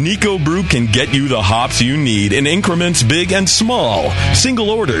owner, Nico Brew can get you the hops you need in increments big and small.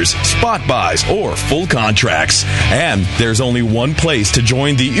 Single orders, spot buys, or full contracts. And there's only one place to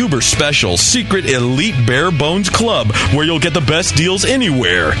join the uber special secret elite bare bones club where you'll get the best deals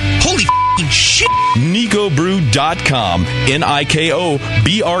anywhere. Holy f***ing shit. NicoBrew.com.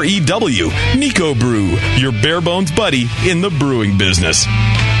 NIKOBREW. Nico Brew, your bare bones buddy in the brewing business.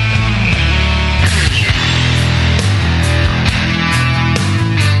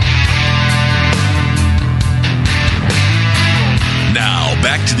 Now,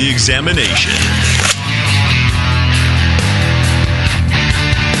 back to the examination.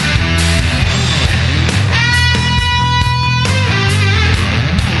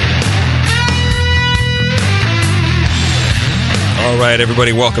 All right,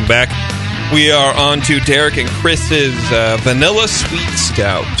 everybody, welcome back. We are on to Derek and Chris's vanilla sweet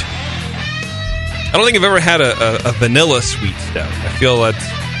stout. I don't think I've ever had a vanilla sweet stout. I feel that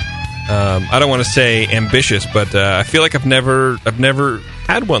I don't want to say ambitious, but I feel like I've never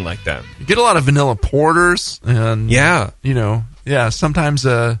had one like that. You get a lot of vanilla porters, and sometimes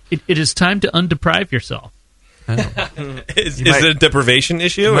it is time to undeprive yourself. Is it a deprivation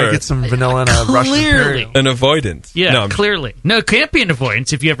issue? You might get some vanilla in a Russian Imperial. An avoidance. Yeah, clearly. No, it can't be an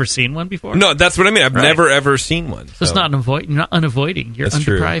avoidance. Have you ever seen one before? No, that's what I mean. I've never, ever seen one. So it's not an avoid. You're not unavoiding. You're That's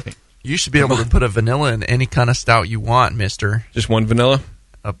undepriving. true. You should be able to put a vanilla in any kind of stout you want, mister. Just one vanilla?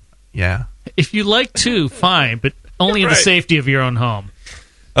 Yeah. If you like to, fine, but only in the safety of your own home.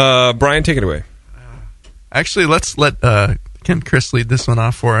 Brian, take it away. Actually, let's let can Chris lead this one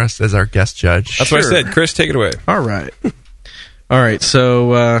off for us as our guest judge. That's what I said. Chris, take it away. All right.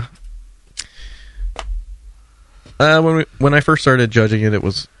 So when I first started judging it, it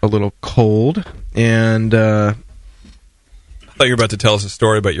was a little cold, and I thought you were about to tell us a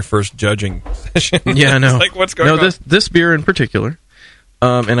story about your first judging session. Yeah, no. Like, what's going on? This beer in particular,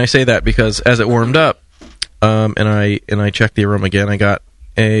 and I say that because as it warmed up, and I checked the aroma again, I got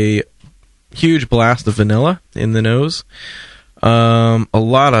a huge blast of vanilla in the nose, a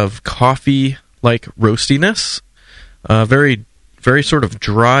lot of coffee-like roastiness, very, very sort of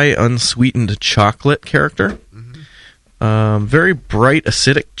dry, unsweetened chocolate character, very bright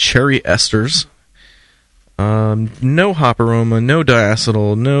acidic cherry esters. No hop aroma, no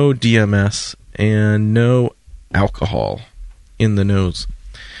diacetyl, no DMS, and no alcohol in the nose.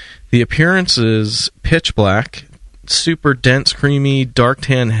 The appearance is pitch black, super dense, creamy, dark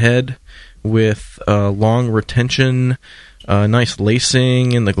tan head with long retention, nice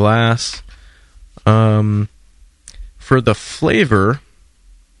lacing in the glass. For the flavor,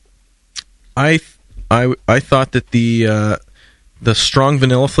 I thought that the strong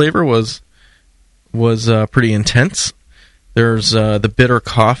vanilla flavor was pretty intense. There's the bitter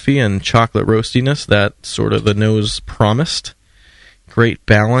coffee and chocolate roastiness that sort of the nose promised. Great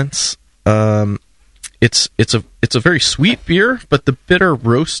balance. It's a very sweet beer, but the bitter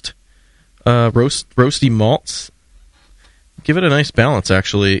roasty malts give it a nice balance,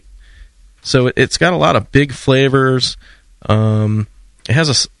 actually. So it's got a lot of big flavors. It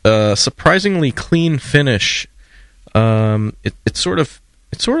has a surprisingly clean finish. It sort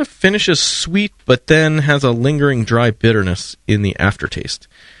of finishes sweet, but then has a lingering dry bitterness in the aftertaste.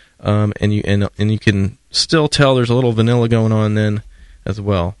 And you can still tell there's a little vanilla going on then as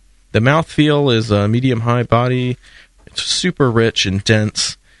well. The mouthfeel is medium-high body. It's super rich and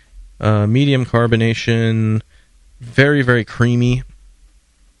dense. Medium carbonation. Very, very creamy.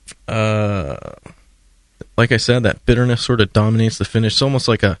 Like I said, that bitterness sort of dominates the finish. It's almost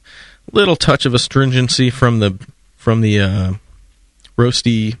like a little touch of astringency from the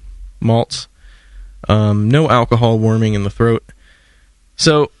roasty malts. No alcohol warming in the throat.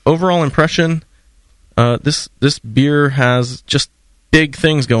 So overall impression, this beer has just big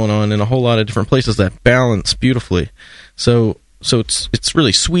things going on in a whole lot of different places that balance beautifully. So it's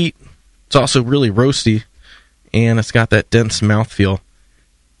really sweet. It's also really roasty, and it's got that dense mouthfeel,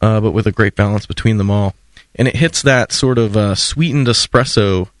 but with a great balance between them all. And it hits that sort of sweetened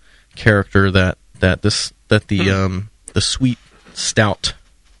espresso character that the sweet stout,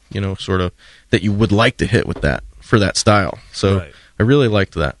 sort of that you would like to hit with that for that style. So right. I really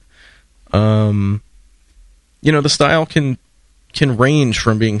liked that. The style can range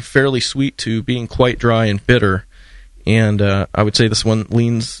from being fairly sweet to being quite dry and bitter, and I would say this one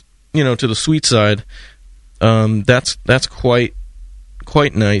leans, to the sweet side. That's quite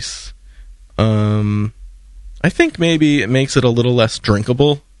nice. I think maybe it makes it a little less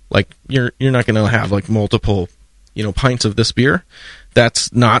drinkable. Like you're not going to have like multiple, pints of this beer.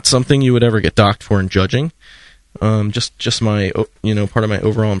 That's not something you would ever get docked for in judging. Just my, part of my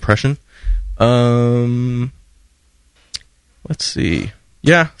overall impression. Let's see.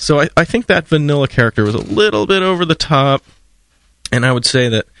 Yeah, so I think that vanilla character was a little bit over the top, and I would say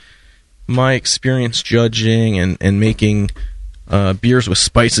that my experience judging and making beers with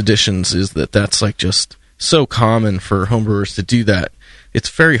spice additions is that's like just so common for homebrewers to do that. It's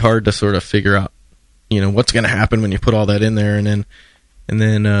very hard to sort of figure out, what's going to happen when you put all that in there, and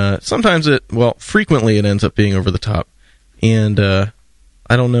then sometimes frequently it ends up being over the top, and I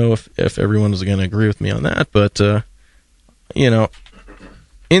don't know if everyone is going to agree with me on that, but in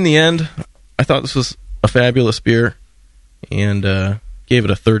the end, I thought this was a fabulous beer, and gave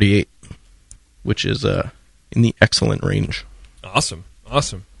it a 38, which is in the excellent range. Awesome.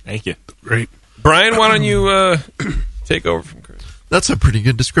 Thank you. Great. Brian, why don't you take over from Chris? That's a pretty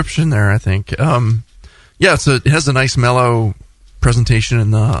good description there, I think. So it has a nice mellow presentation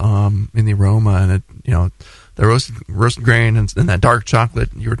in the aroma, and it, the roasted grain and that dark chocolate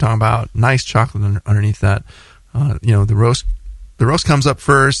you were talking about. Nice chocolate underneath that. The roast comes up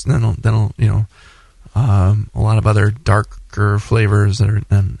first, and then a lot of other darker flavors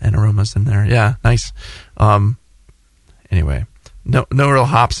and aromas in there. Yeah, nice. Anyway, no real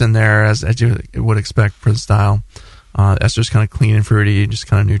hops in there as you would expect for the style. Ester's kind of clean and fruity, just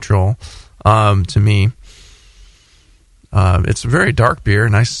kind of neutral to me. It's a very dark beer,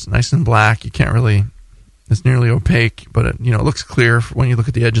 nice and black. You can't really. It's nearly opaque, but it looks clear when you look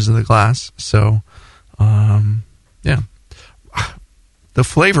at the edges of the glass. So, yeah. The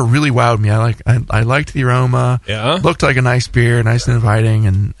flavor really wowed me. I liked the aroma. Yeah. Looked like a nice beer, nice and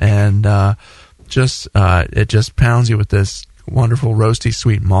inviting, and it just pounds you with this wonderful roasty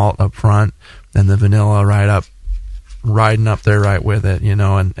sweet malt up front, and the vanilla riding up there right with it,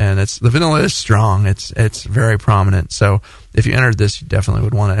 and it's the vanilla is strong. It's very prominent. So if you entered this, you definitely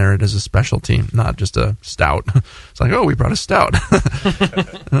would want to enter it as a specialty, not just a stout. It's like, oh, we brought a stout.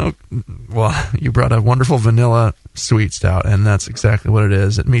 Well, you brought a wonderful vanilla sweet stout, and that's exactly what it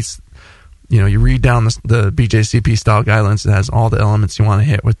is. It meets, you read down the BJCP style guidelines. It has all the elements you want to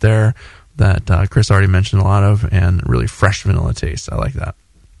hit with there that Chris already mentioned a lot of, and really fresh vanilla taste. I like that.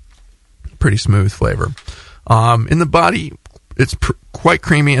 Pretty smooth flavor. In the body, it's quite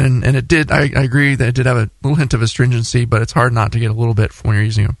creamy, and it did. I agree that it did have a little hint of astringency, but it's hard not to get a little bit when you're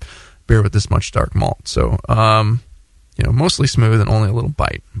using a beer with this much dark malt. So, mostly smooth and only a little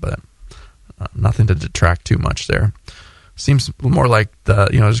bite, but nothing to detract too much there. Seems more like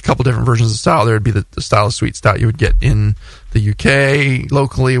there's a couple different versions of the style. There would be the style of sweet stout you would get in the UK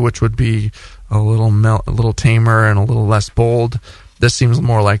locally, which would be a little tamer and a little less bold. This seems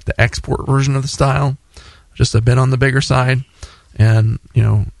more like the export version of the style, just a bit on the bigger side. And I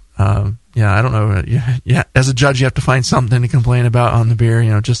don't know. Yeah, as a judge, you have to find something to complain about on the beer.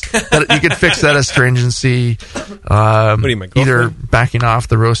 Just that you could fix that astringency. Either backing off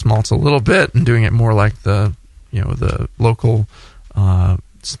the roast malts a little bit and doing it more like the local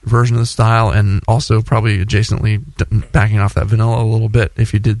version of the style, and also probably adjacently backing off that vanilla a little bit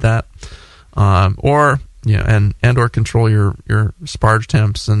if you did that. Or and or control your sparge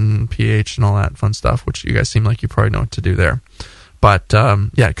temps and pH and all that fun stuff, which you guys seem like you probably know what to do there. But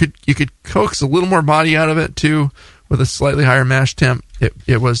you could coax a little more body out of it too with a slightly higher mash temp.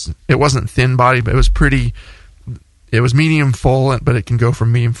 It wasn't thin body, but it was pretty. It was medium full, but it can go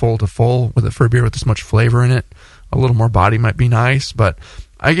from medium full to full for a beer with this much flavor in it. A little more body might be nice, but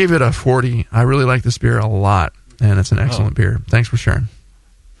I gave it a 40. I really like this beer a lot, and it's an excellent beer. Thanks for sharing.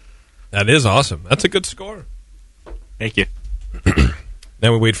 That is awesome. That's a good score. Thank you.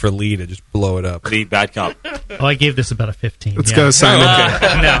 Then we wait for Lee to just blow it up. Lee, bad cop. Oh, I gave this about a 15. Let's go, Simon.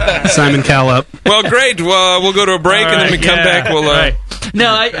 No. Simon Callup. Well, great. We'll go to a break, and then we come back. We'll. Right.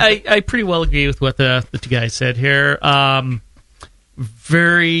 No, I pretty well agree with what the two guys said here.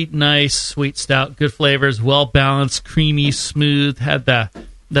 Very nice, sweet stout, good flavors, well balanced, creamy, smooth. Had the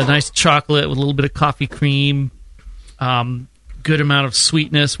nice chocolate with a little bit of coffee cream. Good amount of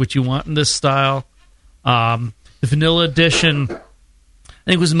sweetness, which you want in this style. The vanilla edition, I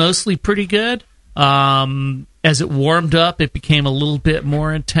think, was mostly pretty good. As it warmed up, it became a little bit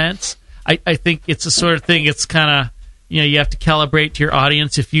more intense. I think it's the sort of thing, it's kind of, you have to calibrate to your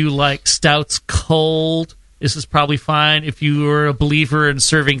audience. If you like stouts cold, this is probably fine. If you are a believer in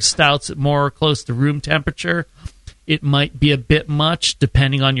serving stouts at more close to room temperature, it might be a bit much,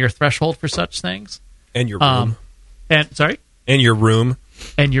 depending on your threshold for such things. And your room. Sorry? And your room.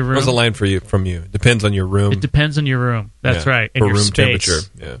 And your room. What's the line from you? Depends on your room. It depends on your room. That's right. And for your room space.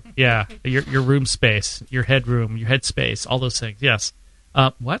 temperature. Yeah. Your room space, your headroom, your head space, all those things. Yes.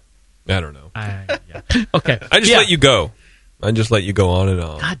 What? I don't know. Okay. I just let you go. I just let you go on and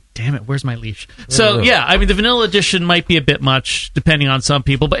on. God damn it! Where's my leash? So the vanilla edition might be a bit much, depending on some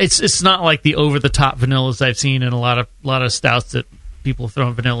people, but it's not like the over the top vanillas I've seen in a lot of stouts that people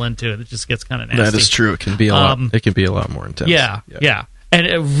throw vanilla into. It just gets kind of nasty. That is true. It can be a lot. It can be a lot more intense. Yeah. And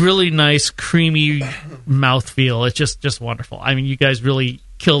a really nice creamy mouthfeel. It's just wonderful. I mean, you guys really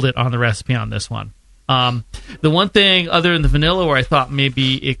killed it on the recipe on this one. The one thing other than the vanilla where I thought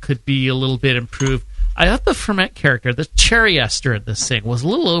maybe it could be a little bit improved, I thought the ferment character, the cherry ester in this thing, was a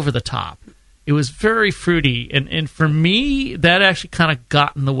little over the top. It was very fruity, and for me, that actually kind of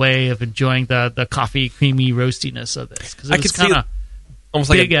got in the way of enjoying the coffee creamy roastiness of this, because it was kind of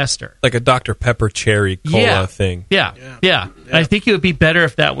almost big ester, like a Dr. Pepper cherry cola thing. Yeah. I think it would be better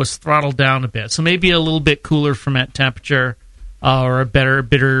if that was throttled down a bit. So maybe a little bit cooler ferment temperature, or a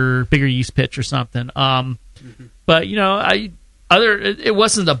bigger yeast pitch or something. But it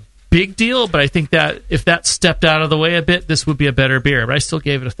wasn't a big deal, but I think that if that stepped out of the way a bit, this would be a better beer. But I still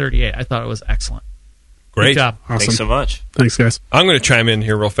gave it a 38. I thought it was excellent. Great Good job. Awesome. Thanks so much. Thanks, guys. I'm going to chime in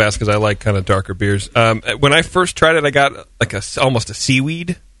here real fast because I like kind of darker beers. When I first tried it, I got like almost a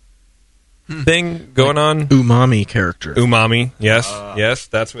seaweed thing going on. Umami character. Umami, yes, yes,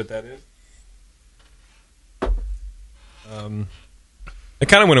 that's what that is. It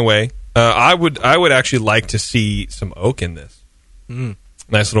kind of went away. I would actually like to see some oak in this.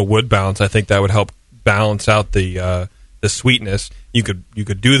 Nice little wood balance. I think that would help balance out the sweetness. You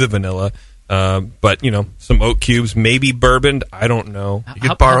could do the vanilla, but some oak cubes, maybe bourbon. I don't know. You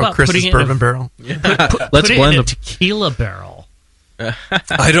could borrow Chris's bourbon barrel. Let's blend a tequila barrel.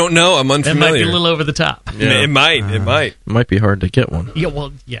 I don't know. I'm unfamiliar. That might be a little over the top. Yeah. It might. It might be hard to get one. Yeah.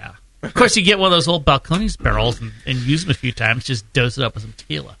 Well, yeah. Of course, you get one of those old Balcones barrels and use them a few times. Just dose it up with some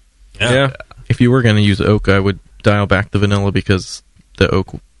tequila. Yeah. If you were going to use oak, I would dial back the vanilla because the oak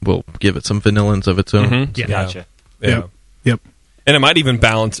will give it some vanillins of its own. Mm-hmm. Yeah. Gotcha. Yeah. Yep. And it might even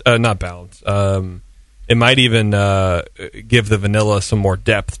not balance. It might even give the vanilla some more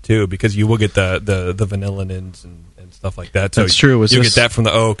depth too, because you will get the vanillinins and stuff like that. So that's true. You get that from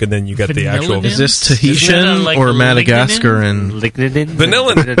the oak, and then you get the actual. Is this Tahitian or Madagascar and vanillinins?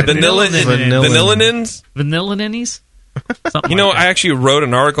 Vanillinins? I actually wrote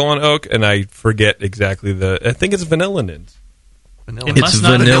an article on oak, and I forget exactly I think it's vanillinins. It must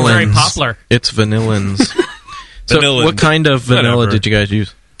not have been very popular. It's vanillins. So what kind of vanilla did you guys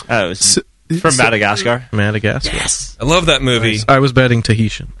use? It was from Madagascar. Madagascar. Yes. I love that movie. Nice. I was betting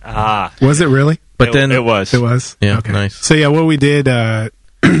Tahitian. Was it really? But then it was. It was? Yeah, okay. Nice. So yeah, what we did,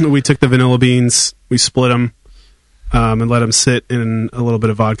 we took the vanilla beans, we split them, and let them sit in a little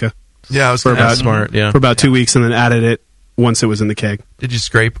bit of vodka. Yeah, I was for about smart. Yeah, for about 2 weeks, and then added it once it was in the keg. Did you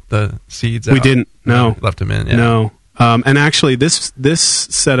scrape the seeds out? We didn't. No, left them in. Yeah. No. And actually, this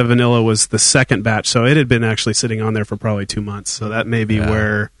set of vanilla was the second batch, so it had been actually sitting on there for probably 2 months. So that may be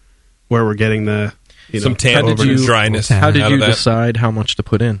where we're getting the some tannin and dryness. How did you decide how much to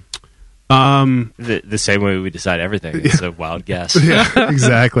put in? The same way we decide everything. It's a wild guess. Yeah,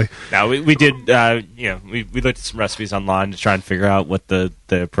 exactly. Now we did. We looked at some recipes online to try and figure out what the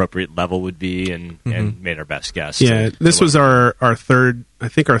appropriate level would be, and made our best guess. Yeah, this was our third. I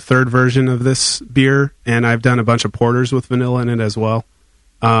think our third version of this beer, and I've done a bunch of porters with vanilla in it as well.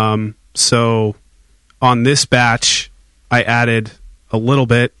 So on this batch, I added a little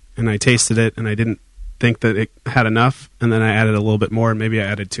bit, and I tasted it, and I didn't think that it had enough, and then I added a little bit more, and maybe I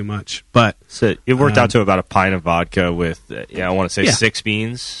added too much. But so it worked out to about a pint of vodka with, I want to say 6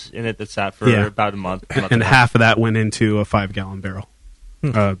 beans in it that sat for about a month. And half of that went into a 5-gallon barrel,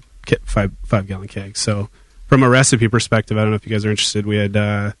 5-gallon keg. So from a recipe perspective, I don't know if you guys are interested. We had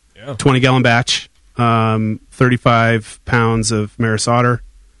 20-gallon batch, 35 pounds of Maris Otter,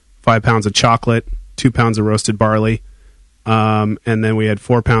 5 pounds of chocolate, 2 pounds of roasted barley, and then we had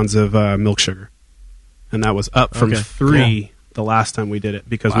 4 pounds of milk sugar. And that was up from 3 the last time we did it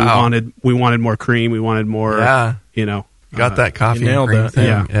because we wanted more cream, we wanted more. Got that coffee and cream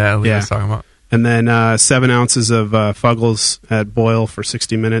thing. Lee was talking about. And then 7 ounces of Fuggles at boil for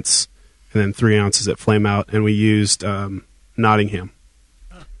 60 minutes, and then 3 ounces at flame out, and we used Nottingham.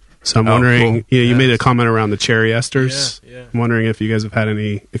 So I'm wondering, cool. You made a comment around the cherry esters. Yeah. I'm wondering if you guys have had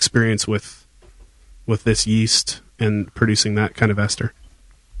any experience with this yeast and producing that kind of ester.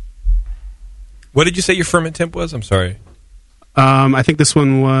 What did you say your ferment temp was? I'm sorry. I think this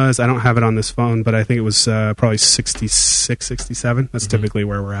one was, I don't have it on this phone, but I think it was probably 66, 67. That's typically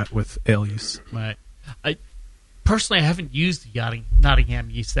where we're at with ale use. Right. I haven't used the Nottingham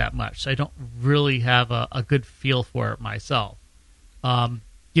yeast that much, so I don't really have a good feel for it myself.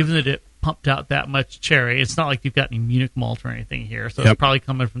 Given that it pumped out that much cherry, it's not like you've got any Munich malt or anything here, so it's probably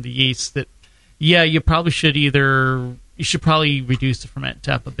coming from the yeast that, you probably should probably reduce the ferment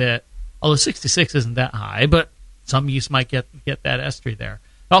temp a bit. Although 66 isn't that high, but some yeast might get that ester there.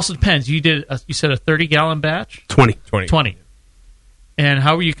 It also depends. You said a 30-gallon batch? 20. And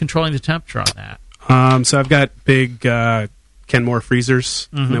how were you controlling the temperature on that? So I've got big Kenmore freezers,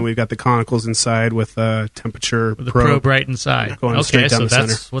 and then we've got the conicals inside with temperature with the probe right inside. Okay, so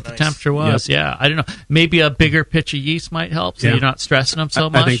that's what the temperature was. Yep. Yeah, I don't know. Maybe a bigger pitch of yeast might help, so you're not stressing them so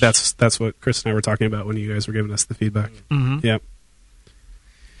much. I think that's what Chris and I were talking about when you guys were giving us the feedback. Mm-hmm. Yep.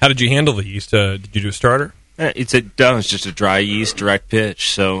 How did you handle the yeast? Did you do a starter? It's just a dry yeast, direct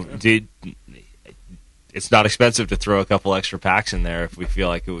pitch. So, it's not expensive to throw a couple extra packs in there if we feel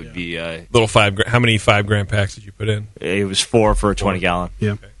like it would be little 5. How many 5-gram packs did you put in? It was 4 for a 20-gallon.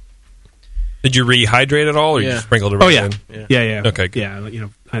 Yeah. Okay. Did you rehydrate at all, or you just sprinkled it right in? Yeah. Okay. Good.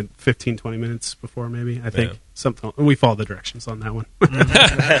 Yeah, 15, 20 minutes before maybe. I think something. We followed the directions on that one.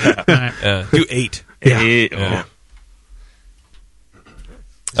 Do 8. Yeah.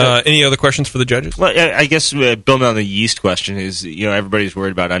 Any other questions for the judges? Well, I guess building on the yeast question is, everybody's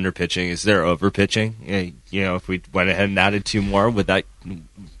worried about underpitching. Is there overpitching? If we went ahead and added 2 more, would that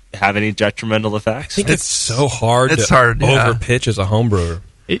have any detrimental effects? I think it's so hard to overpitch as a homebrewer.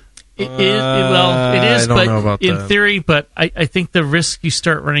 It is, but in theory, but I think the risk you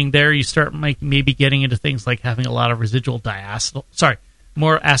start running there, you start maybe getting into things like having a lot of residual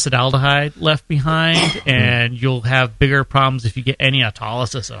more acetaldehyde left behind, and you'll have bigger problems if you get any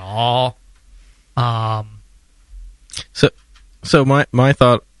autolysis at all. So my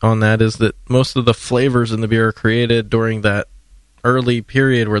thought on that is that most of the flavors in the beer are created during that early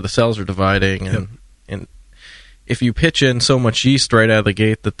period where the cells are dividing, and if you pitch in so much yeast right out of the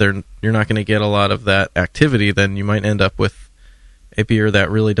gate that you're not going to get a lot of that activity, then you might end up with a beer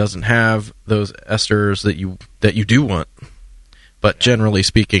that really doesn't have those esters that you do want. But generally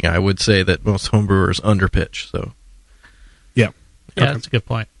speaking, I would say that most homebrewers underpitch. So, that's a good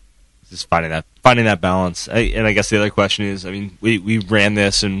point. Just finding that balance. And I guess the other question is, we ran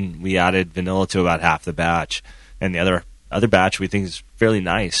this and we added vanilla to about half the batch, and the other batch we think is fairly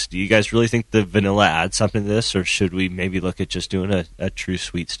nice. Do you guys really think the vanilla adds something to this, or should we maybe look at just doing a true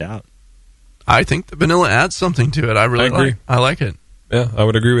sweet stout? I think the vanilla adds something to it. I agree. I like it. Yeah, I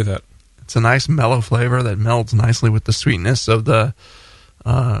would agree with that. It's a nice mellow flavor that melds nicely with the sweetness of the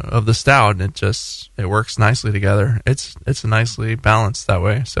stout. It works nicely together. It's nicely balanced that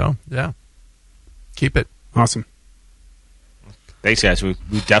way. So keep it. Awesome. Thanks, guys. We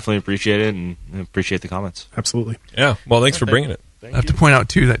definitely appreciate it and appreciate the comments. Absolutely. Yeah. Well, thanks for bringing it. I have to point out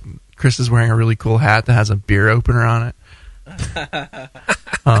too that Chris is wearing a really cool hat that has a beer opener on it.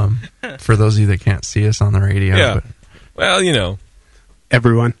 For those of you that can't see us on the radio. Yeah. Well,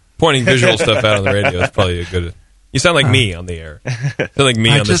 everyone. Pointing visual stuff out on the radio is probably a good. You sound like me on the air. You sound like me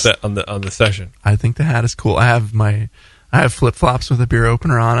on the session. I think the hat is cool. I have flip flops with a beer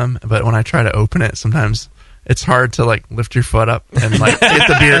opener on them, but when I try to open it, sometimes it's hard to like lift your foot up and like get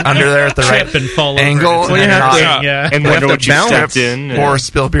the beer under there at the right and fall angle, over. and, and wonder what you stepped in, or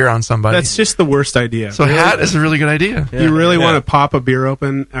spill beer on somebody. That's just the worst idea. So hat is a really good idea. Yeah. You really want to pop a beer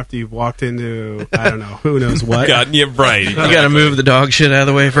open after you've walked into, I don't know, who knows what. God, yeah, right. You got to move the dog shit out of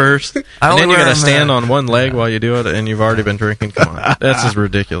the way first, and then you got to stand on one leg while you do it, and you've already been drinking. Come on, that's just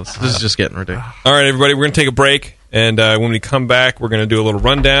ridiculous. This is just getting ridiculous. All right, everybody, we're going to take a break, and when we come back, we're going to do a little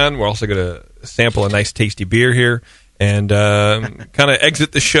rundown. We're also going to sample a nice, tasty beer here, and kind of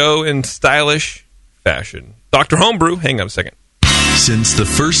exit the show in stylish fashion. Dr. Homebrew, hang on a second. Since the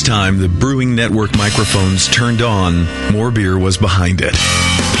first time the Brewing Network microphones turned on, More Beer was behind it.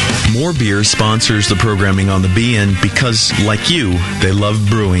 More Beer sponsors the programming on the BN because, like you, they love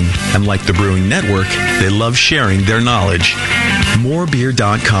brewing. And like the Brewing Network, they love sharing their knowledge.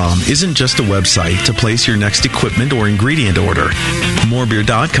 Morebeer.com isn't just a website to place your next equipment or ingredient order.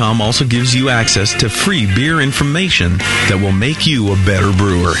 Morebeer.com also gives you access to free beer information that will make you a better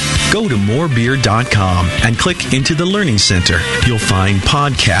brewer. Go to morebeer.com and click into the Learning Center. You'll find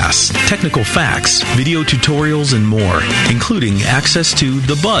podcasts, technical facts, video tutorials, and more, including access to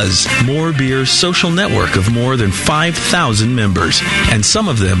The Buzz, More Beer's social network of more than 5,000 members. And some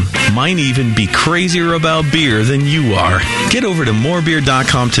of them might even be crazier about beer than you are. Get over to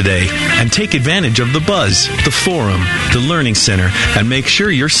morebeer.com today and take advantage of The Buzz, the forum, the Learning Center, and make sure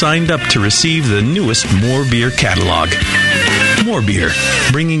you're signed up to receive the newest More Beer catalog. More Beer,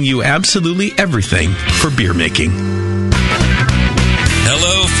 bringing you absolutely everything for beer making.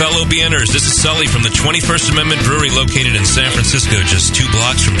 Hello, fellow BNers. This is Sully from the 21st Amendment Brewery located in San Francisco, just 2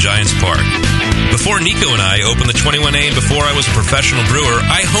 blocks from Giants Park. Before Nico and I opened the 21A and before I was a professional brewer,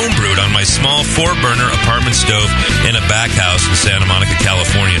 I homebrewed on my small 4-burner apartment stove in a back house in Santa Monica,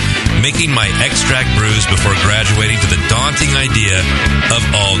 California, making my extract brews before graduating to the daunting idea of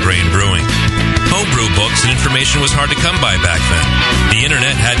all-grain brewing. Homebrew books and information was hard to come by back then. The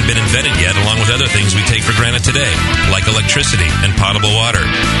internet hadn't been invented yet, along with other things we take for granted today, like electricity and potable water.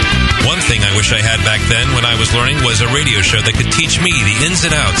 One thing I wish I had back then when I was learning was a radio show that could teach me the ins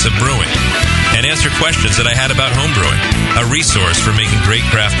and outs of brewing and answer questions that I had about homebrewing, a resource for making great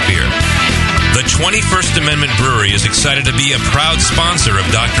craft beer. The 21st Amendment Brewery is excited to be a proud sponsor of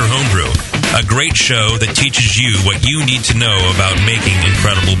Dr. Homebrew, a great show that teaches you what you need to know about making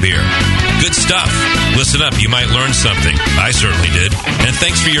incredible beer. Good stuff. Listen up, you might learn something. I certainly did. And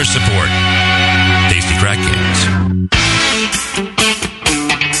thanks for your support. Tasty Crack Games.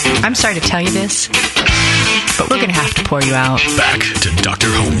 I'm sorry to tell you this, but we're going to have to pour you out. Back to Dr.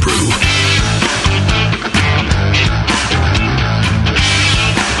 Homebrew.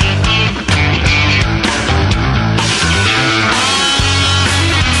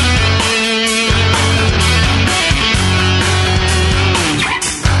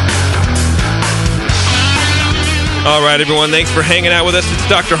 All right, everyone, thanks for hanging out with us. It's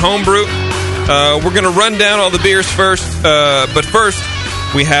Dr. Homebrew. We're going to run down all the beers first, but first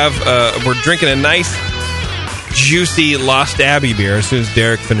we have we're drinking a nice, juicy Lost Abbey beer. As soon as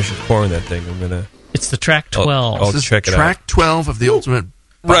Derek finishes pouring that thing, I'm gonna. It's the Track 12. I'll check it out. Track 12 of the Ultimate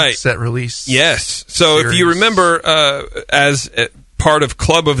Right. Set release. Yes. So series. if you remember, as part of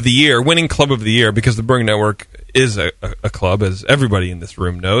Club of the Year, winning Club of the Year, because the Brewing Network is a club, as everybody in this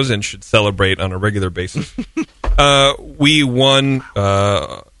room knows, and should celebrate on a regular basis. We won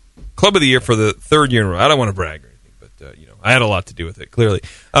Club of the Year for the 3rd year in a row. I don't want to brag or anything, but I had a lot to do with it, clearly.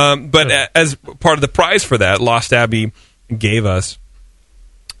 But as part of the prize for that, Lost Abbey gave us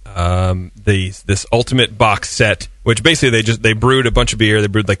this ultimate box set, which basically they brewed a bunch of beer. They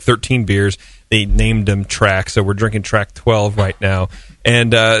brewed like 13 beers. They named them tracks, so we're drinking track 12 right now.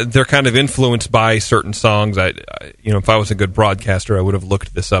 And they're kind of influenced by certain songs. I if I was a good broadcaster, I would have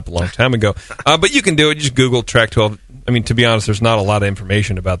looked this up a long time ago. But you can do it. You just Google track 12. I mean, to be honest, there's not a lot of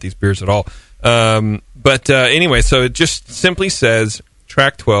information about these beers at all. But anyway, so it just simply says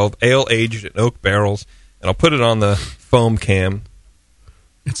track 12, ale aged in oak barrels. And I'll put it on the foam cam.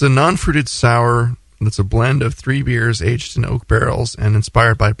 It's a non-fruited sour that's a blend of 3 beers aged in oak barrels and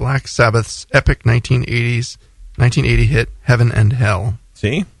inspired by Black Sabbath's epic 1980 hit Heaven and Hell.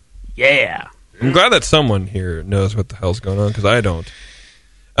 See? Yeah. I'm glad that someone here knows what the hell's going on, because I don't.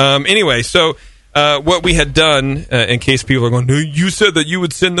 Anyway, so what we had done, in case people are going, no, you said that you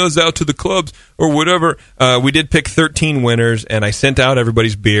would send those out to the clubs or whatever, we did pick 13 winners, and I sent out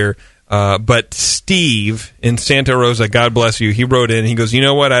everybody's beer. But Steve in Santa Rosa, God bless you, he wrote in, he goes, you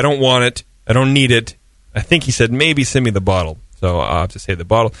know what, I don't want it. I don't need it. I think he said, maybe send me the bottle. So I'll have to say the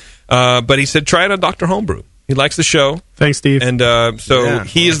bottle. But he said, try it on Dr. Homebrew. He likes the show. Thanks, Steve. And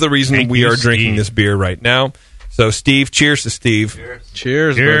he is the reason we are drinking this beer right now. So, Steve, cheers to Steve.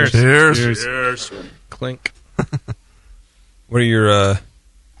 Cheers. Cheers. Cheers. clink. What are your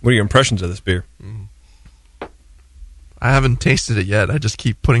impressions of this beer? I haven't tasted it yet. I just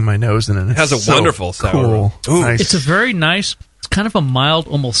keep putting my nose in it. It has a wonderful sour. Cool. Ooh. It's a very nice, it's kind of a mild,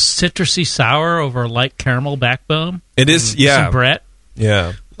 almost citrusy sour over a light caramel backbone. It is, yeah. Some Brett.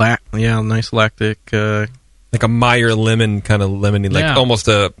 Yeah. Nice lactic. Like a Meyer lemon, kind of lemony, like almost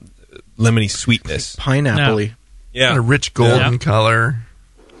a lemony sweetness. Pineapple-y. Yeah. Got a rich golden color.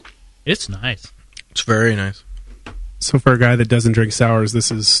 It's nice. It's very nice. So for a guy that doesn't drink sours,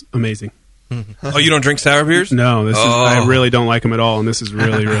 this is amazing. Oh, you don't drink sour beers? No, I really don't like them at all, and this is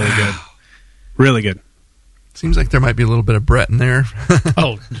really, really good. Really good. Seems like there might be a little bit of Brett in there.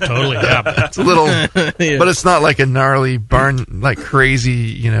 Oh, totally, yeah. It's a little, but it's not like a gnarly barn, like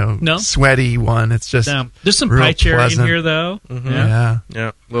crazy, sweaty one. It's just there's some real pie cherry pleasant. in here, though. Mm-hmm.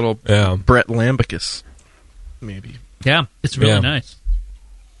 Yeah. Little Brett Lambicus, maybe. Yeah, it's really nice.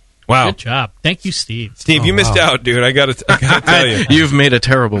 Wow. Good job. Thank you, Steve. Steve, you missed out, dude. I gotta tell you. You've made a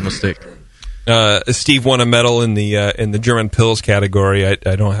terrible mistake. Steve won a medal in the German Pils category.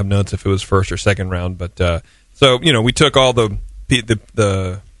 I don't have notes if it was first or second round, but so we took all the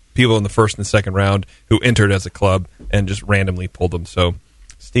people in the first and second round who entered as a club and just randomly pulled them. So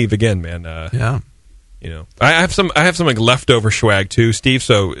Steve, again, man, I have some like leftover swag too, Steve.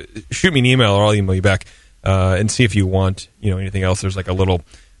 So shoot me an email or I'll email you back and see if you want anything else. There's like a little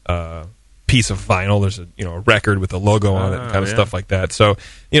piece of vinyl. There's a record with a logo on it, and kind of stuff like that. So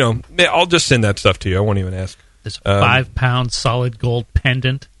I'll just send that stuff to you. I won't even ask. This 5-pound solid gold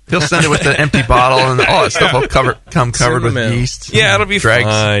pendant. He'll send it with an empty bottle, and all that stuff will come covered with yeast. Yeah, it'll be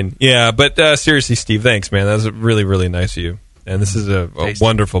fine. Yeah, but seriously, Steve, thanks, man. That was really, really nice of you. And this is a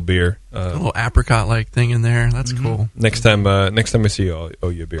wonderful beer. A little apricot-like thing in there. That's cool. Next time I see you, I'll owe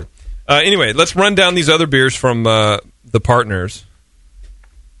you a beer. Anyway, let's run down these other beers from the partners.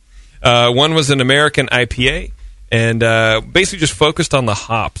 One was an American IPA, and basically just focused on the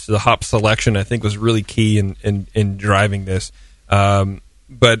hops. The hop selection, I think, was really key in driving this.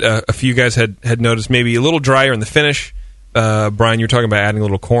 But a few guys had noticed maybe a little drier in the finish. Brian, you were talking about adding a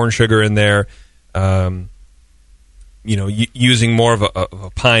little corn sugar in there. Using more of a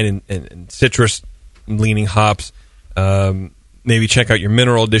pine and citrus leaning hops. Maybe check out your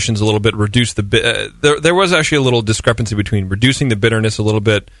mineral additions a little bit. Reduce the there was actually a little discrepancy between reducing the bitterness a little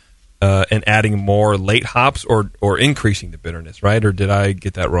bit and adding more late hops or increasing the bitterness, right? Or did I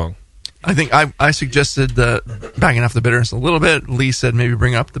get that wrong? I think I suggested backing off the bitterness a little bit. Lee said maybe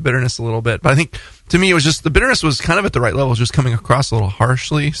bring up the bitterness a little bit. But I think, to me, it was just the bitterness was kind of at the right level. It was just coming across a little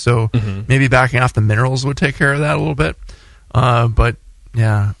harshly. So maybe backing off the minerals would take care of that a little bit. But,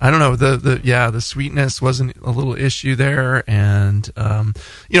 yeah, I don't know. The sweetness wasn't a little issue there. And,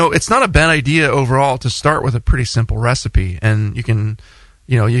 it's not a bad idea overall to start with a pretty simple recipe. And you can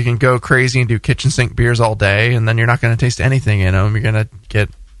go crazy and do kitchen sink beers all day, and then you're not going to taste anything in them. You're going to get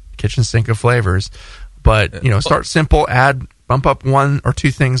kitchen sink of flavors. But start simple, bump up one or two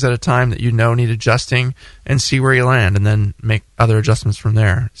things at a time that need adjusting, and see where you land, and then make other adjustments from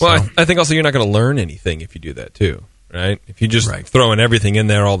there. Well, I think also you're not going to learn anything if you do that too, right? If you just throwing everything in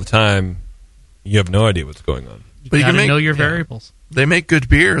there all the time, you have no idea what's going on. But you can know your variables. They make good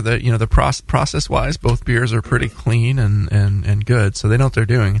beer. That the process wise, both beers are pretty clean and good. So they know what they're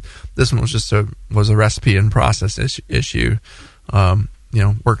doing. This one was just a recipe and process issue.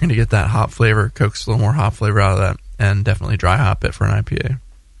 Working to get that hop flavor, coax a little more hop flavor out of that, and definitely dry hop it for an IPA.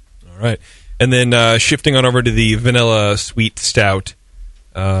 All right, and then shifting on over to the vanilla sweet stout.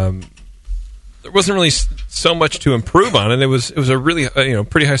 There wasn't really so much to improve on it. It was a really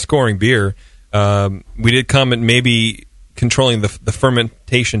pretty high scoring beer. We did comment maybe controlling the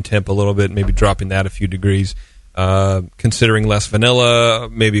fermentation temp a little bit, maybe dropping that a few degrees, considering less vanilla,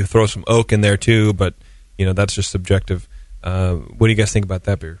 maybe throw some oak in there too, but that's just subjective. What do you guys think about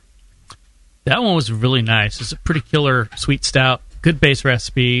that beer? That one was really nice. It's a pretty killer sweet stout, good base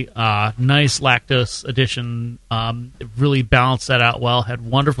recipe, nice lactose addition, it really balanced that out well, had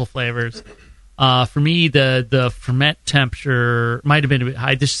wonderful flavors. For me, the ferment temperature might have been a bit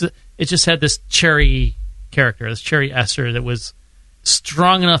high. It just had this cherry character, this cherry ester that was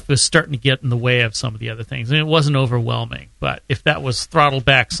strong enough. It was starting to get in the way of some of the other things. And it wasn't overwhelming, but if that was throttled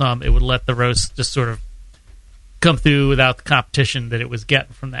back some, it would let the roast just sort of come through without the competition that it was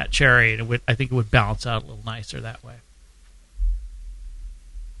getting from that cherry. And I think it would balance out a little nicer that way.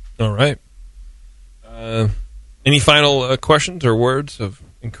 All right. Any final questions or words of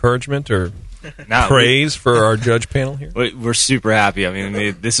encouragement or praise for our judge panel here? We're super happy. I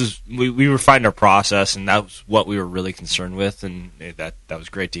mean, this is we refined our process, and that was what we were really concerned with, and that was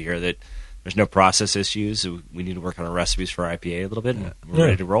great to hear that there's no process issues. We need to work on our recipes for IPA a little bit, and we're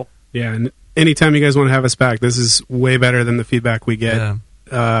ready to roll. Yeah, and anytime you guys want to have us back, this is way better than the feedback we get. Yeah.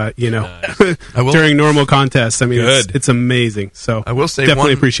 During normal contests. I mean, it's amazing. So I will say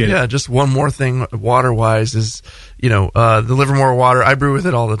definitely appreciate it. Yeah, just one more thing water wise is, the Livermore water, I brew with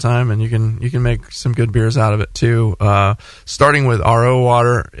it all the time, and you can make some good beers out of it too. Starting with RO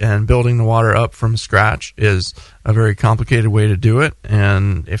water and building the water up from scratch is a very complicated way to do it,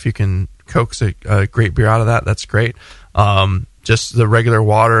 and if you can coax a great beer out of that, that's great. Just the regular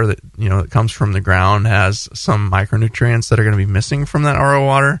water that comes from the ground has some micronutrients that are going to be missing from that RO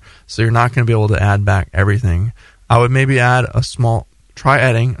water, so you're not going to be able to add back everything. I would maybe try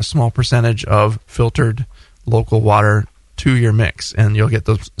adding a small percentage of filtered local water to your mix, and you'll get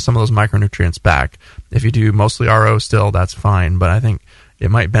some of those micronutrients back. If you do mostly RO still, that's fine, but I think it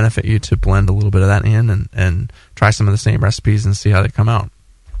might benefit you to blend a little bit of that in and try some of the same recipes and see how they come out.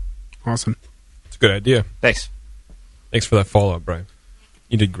 Awesome. It's a good idea. Thanks for that follow-up, Brian.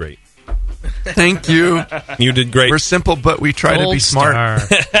 You did great. Thank you. You did great. We're simple, but we try to be smart.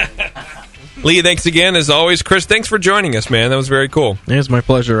 Lee, thanks again, as always. Chris, thanks for joining us, man. That was very cool. Yeah, it's my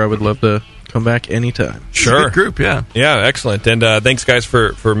pleasure. I would love to come back anytime. Sure. It's a good group, yeah. Yeah, excellent. And thanks, guys,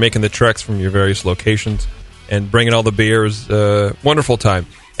 for making the treks from your various locations and bringing all the beers. Wonderful time.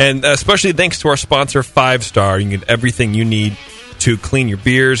 And especially thanks to our sponsor, 5 Star. You can get everything you need to clean your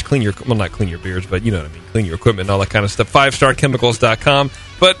beers, not clean your beers, but you know what I mean, clean your equipment and all that kind of stuff. 5starchemicals.com.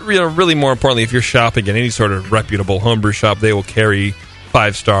 But really more importantly, if you're shopping at any sort of reputable homebrew shop, they will carry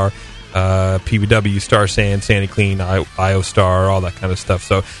 5 Star, PBW, Star San, Sandy Clean, IO Star, all that kind of stuff.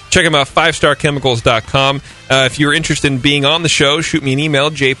 So check them out, 5starchemicals.com. If you're interested in being on the show, shoot me an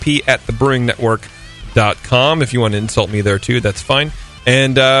email, jp@thebrewingnetwork.com. If you want to insult me there too, that's fine.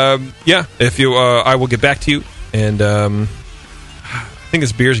 And if you, I will get back to you. And I think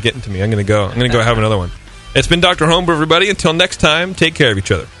this beer's getting to me. I'm going to go have another one. It's been Dr. Homebrew, everybody. Until next time, take care of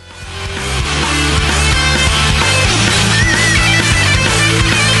each other.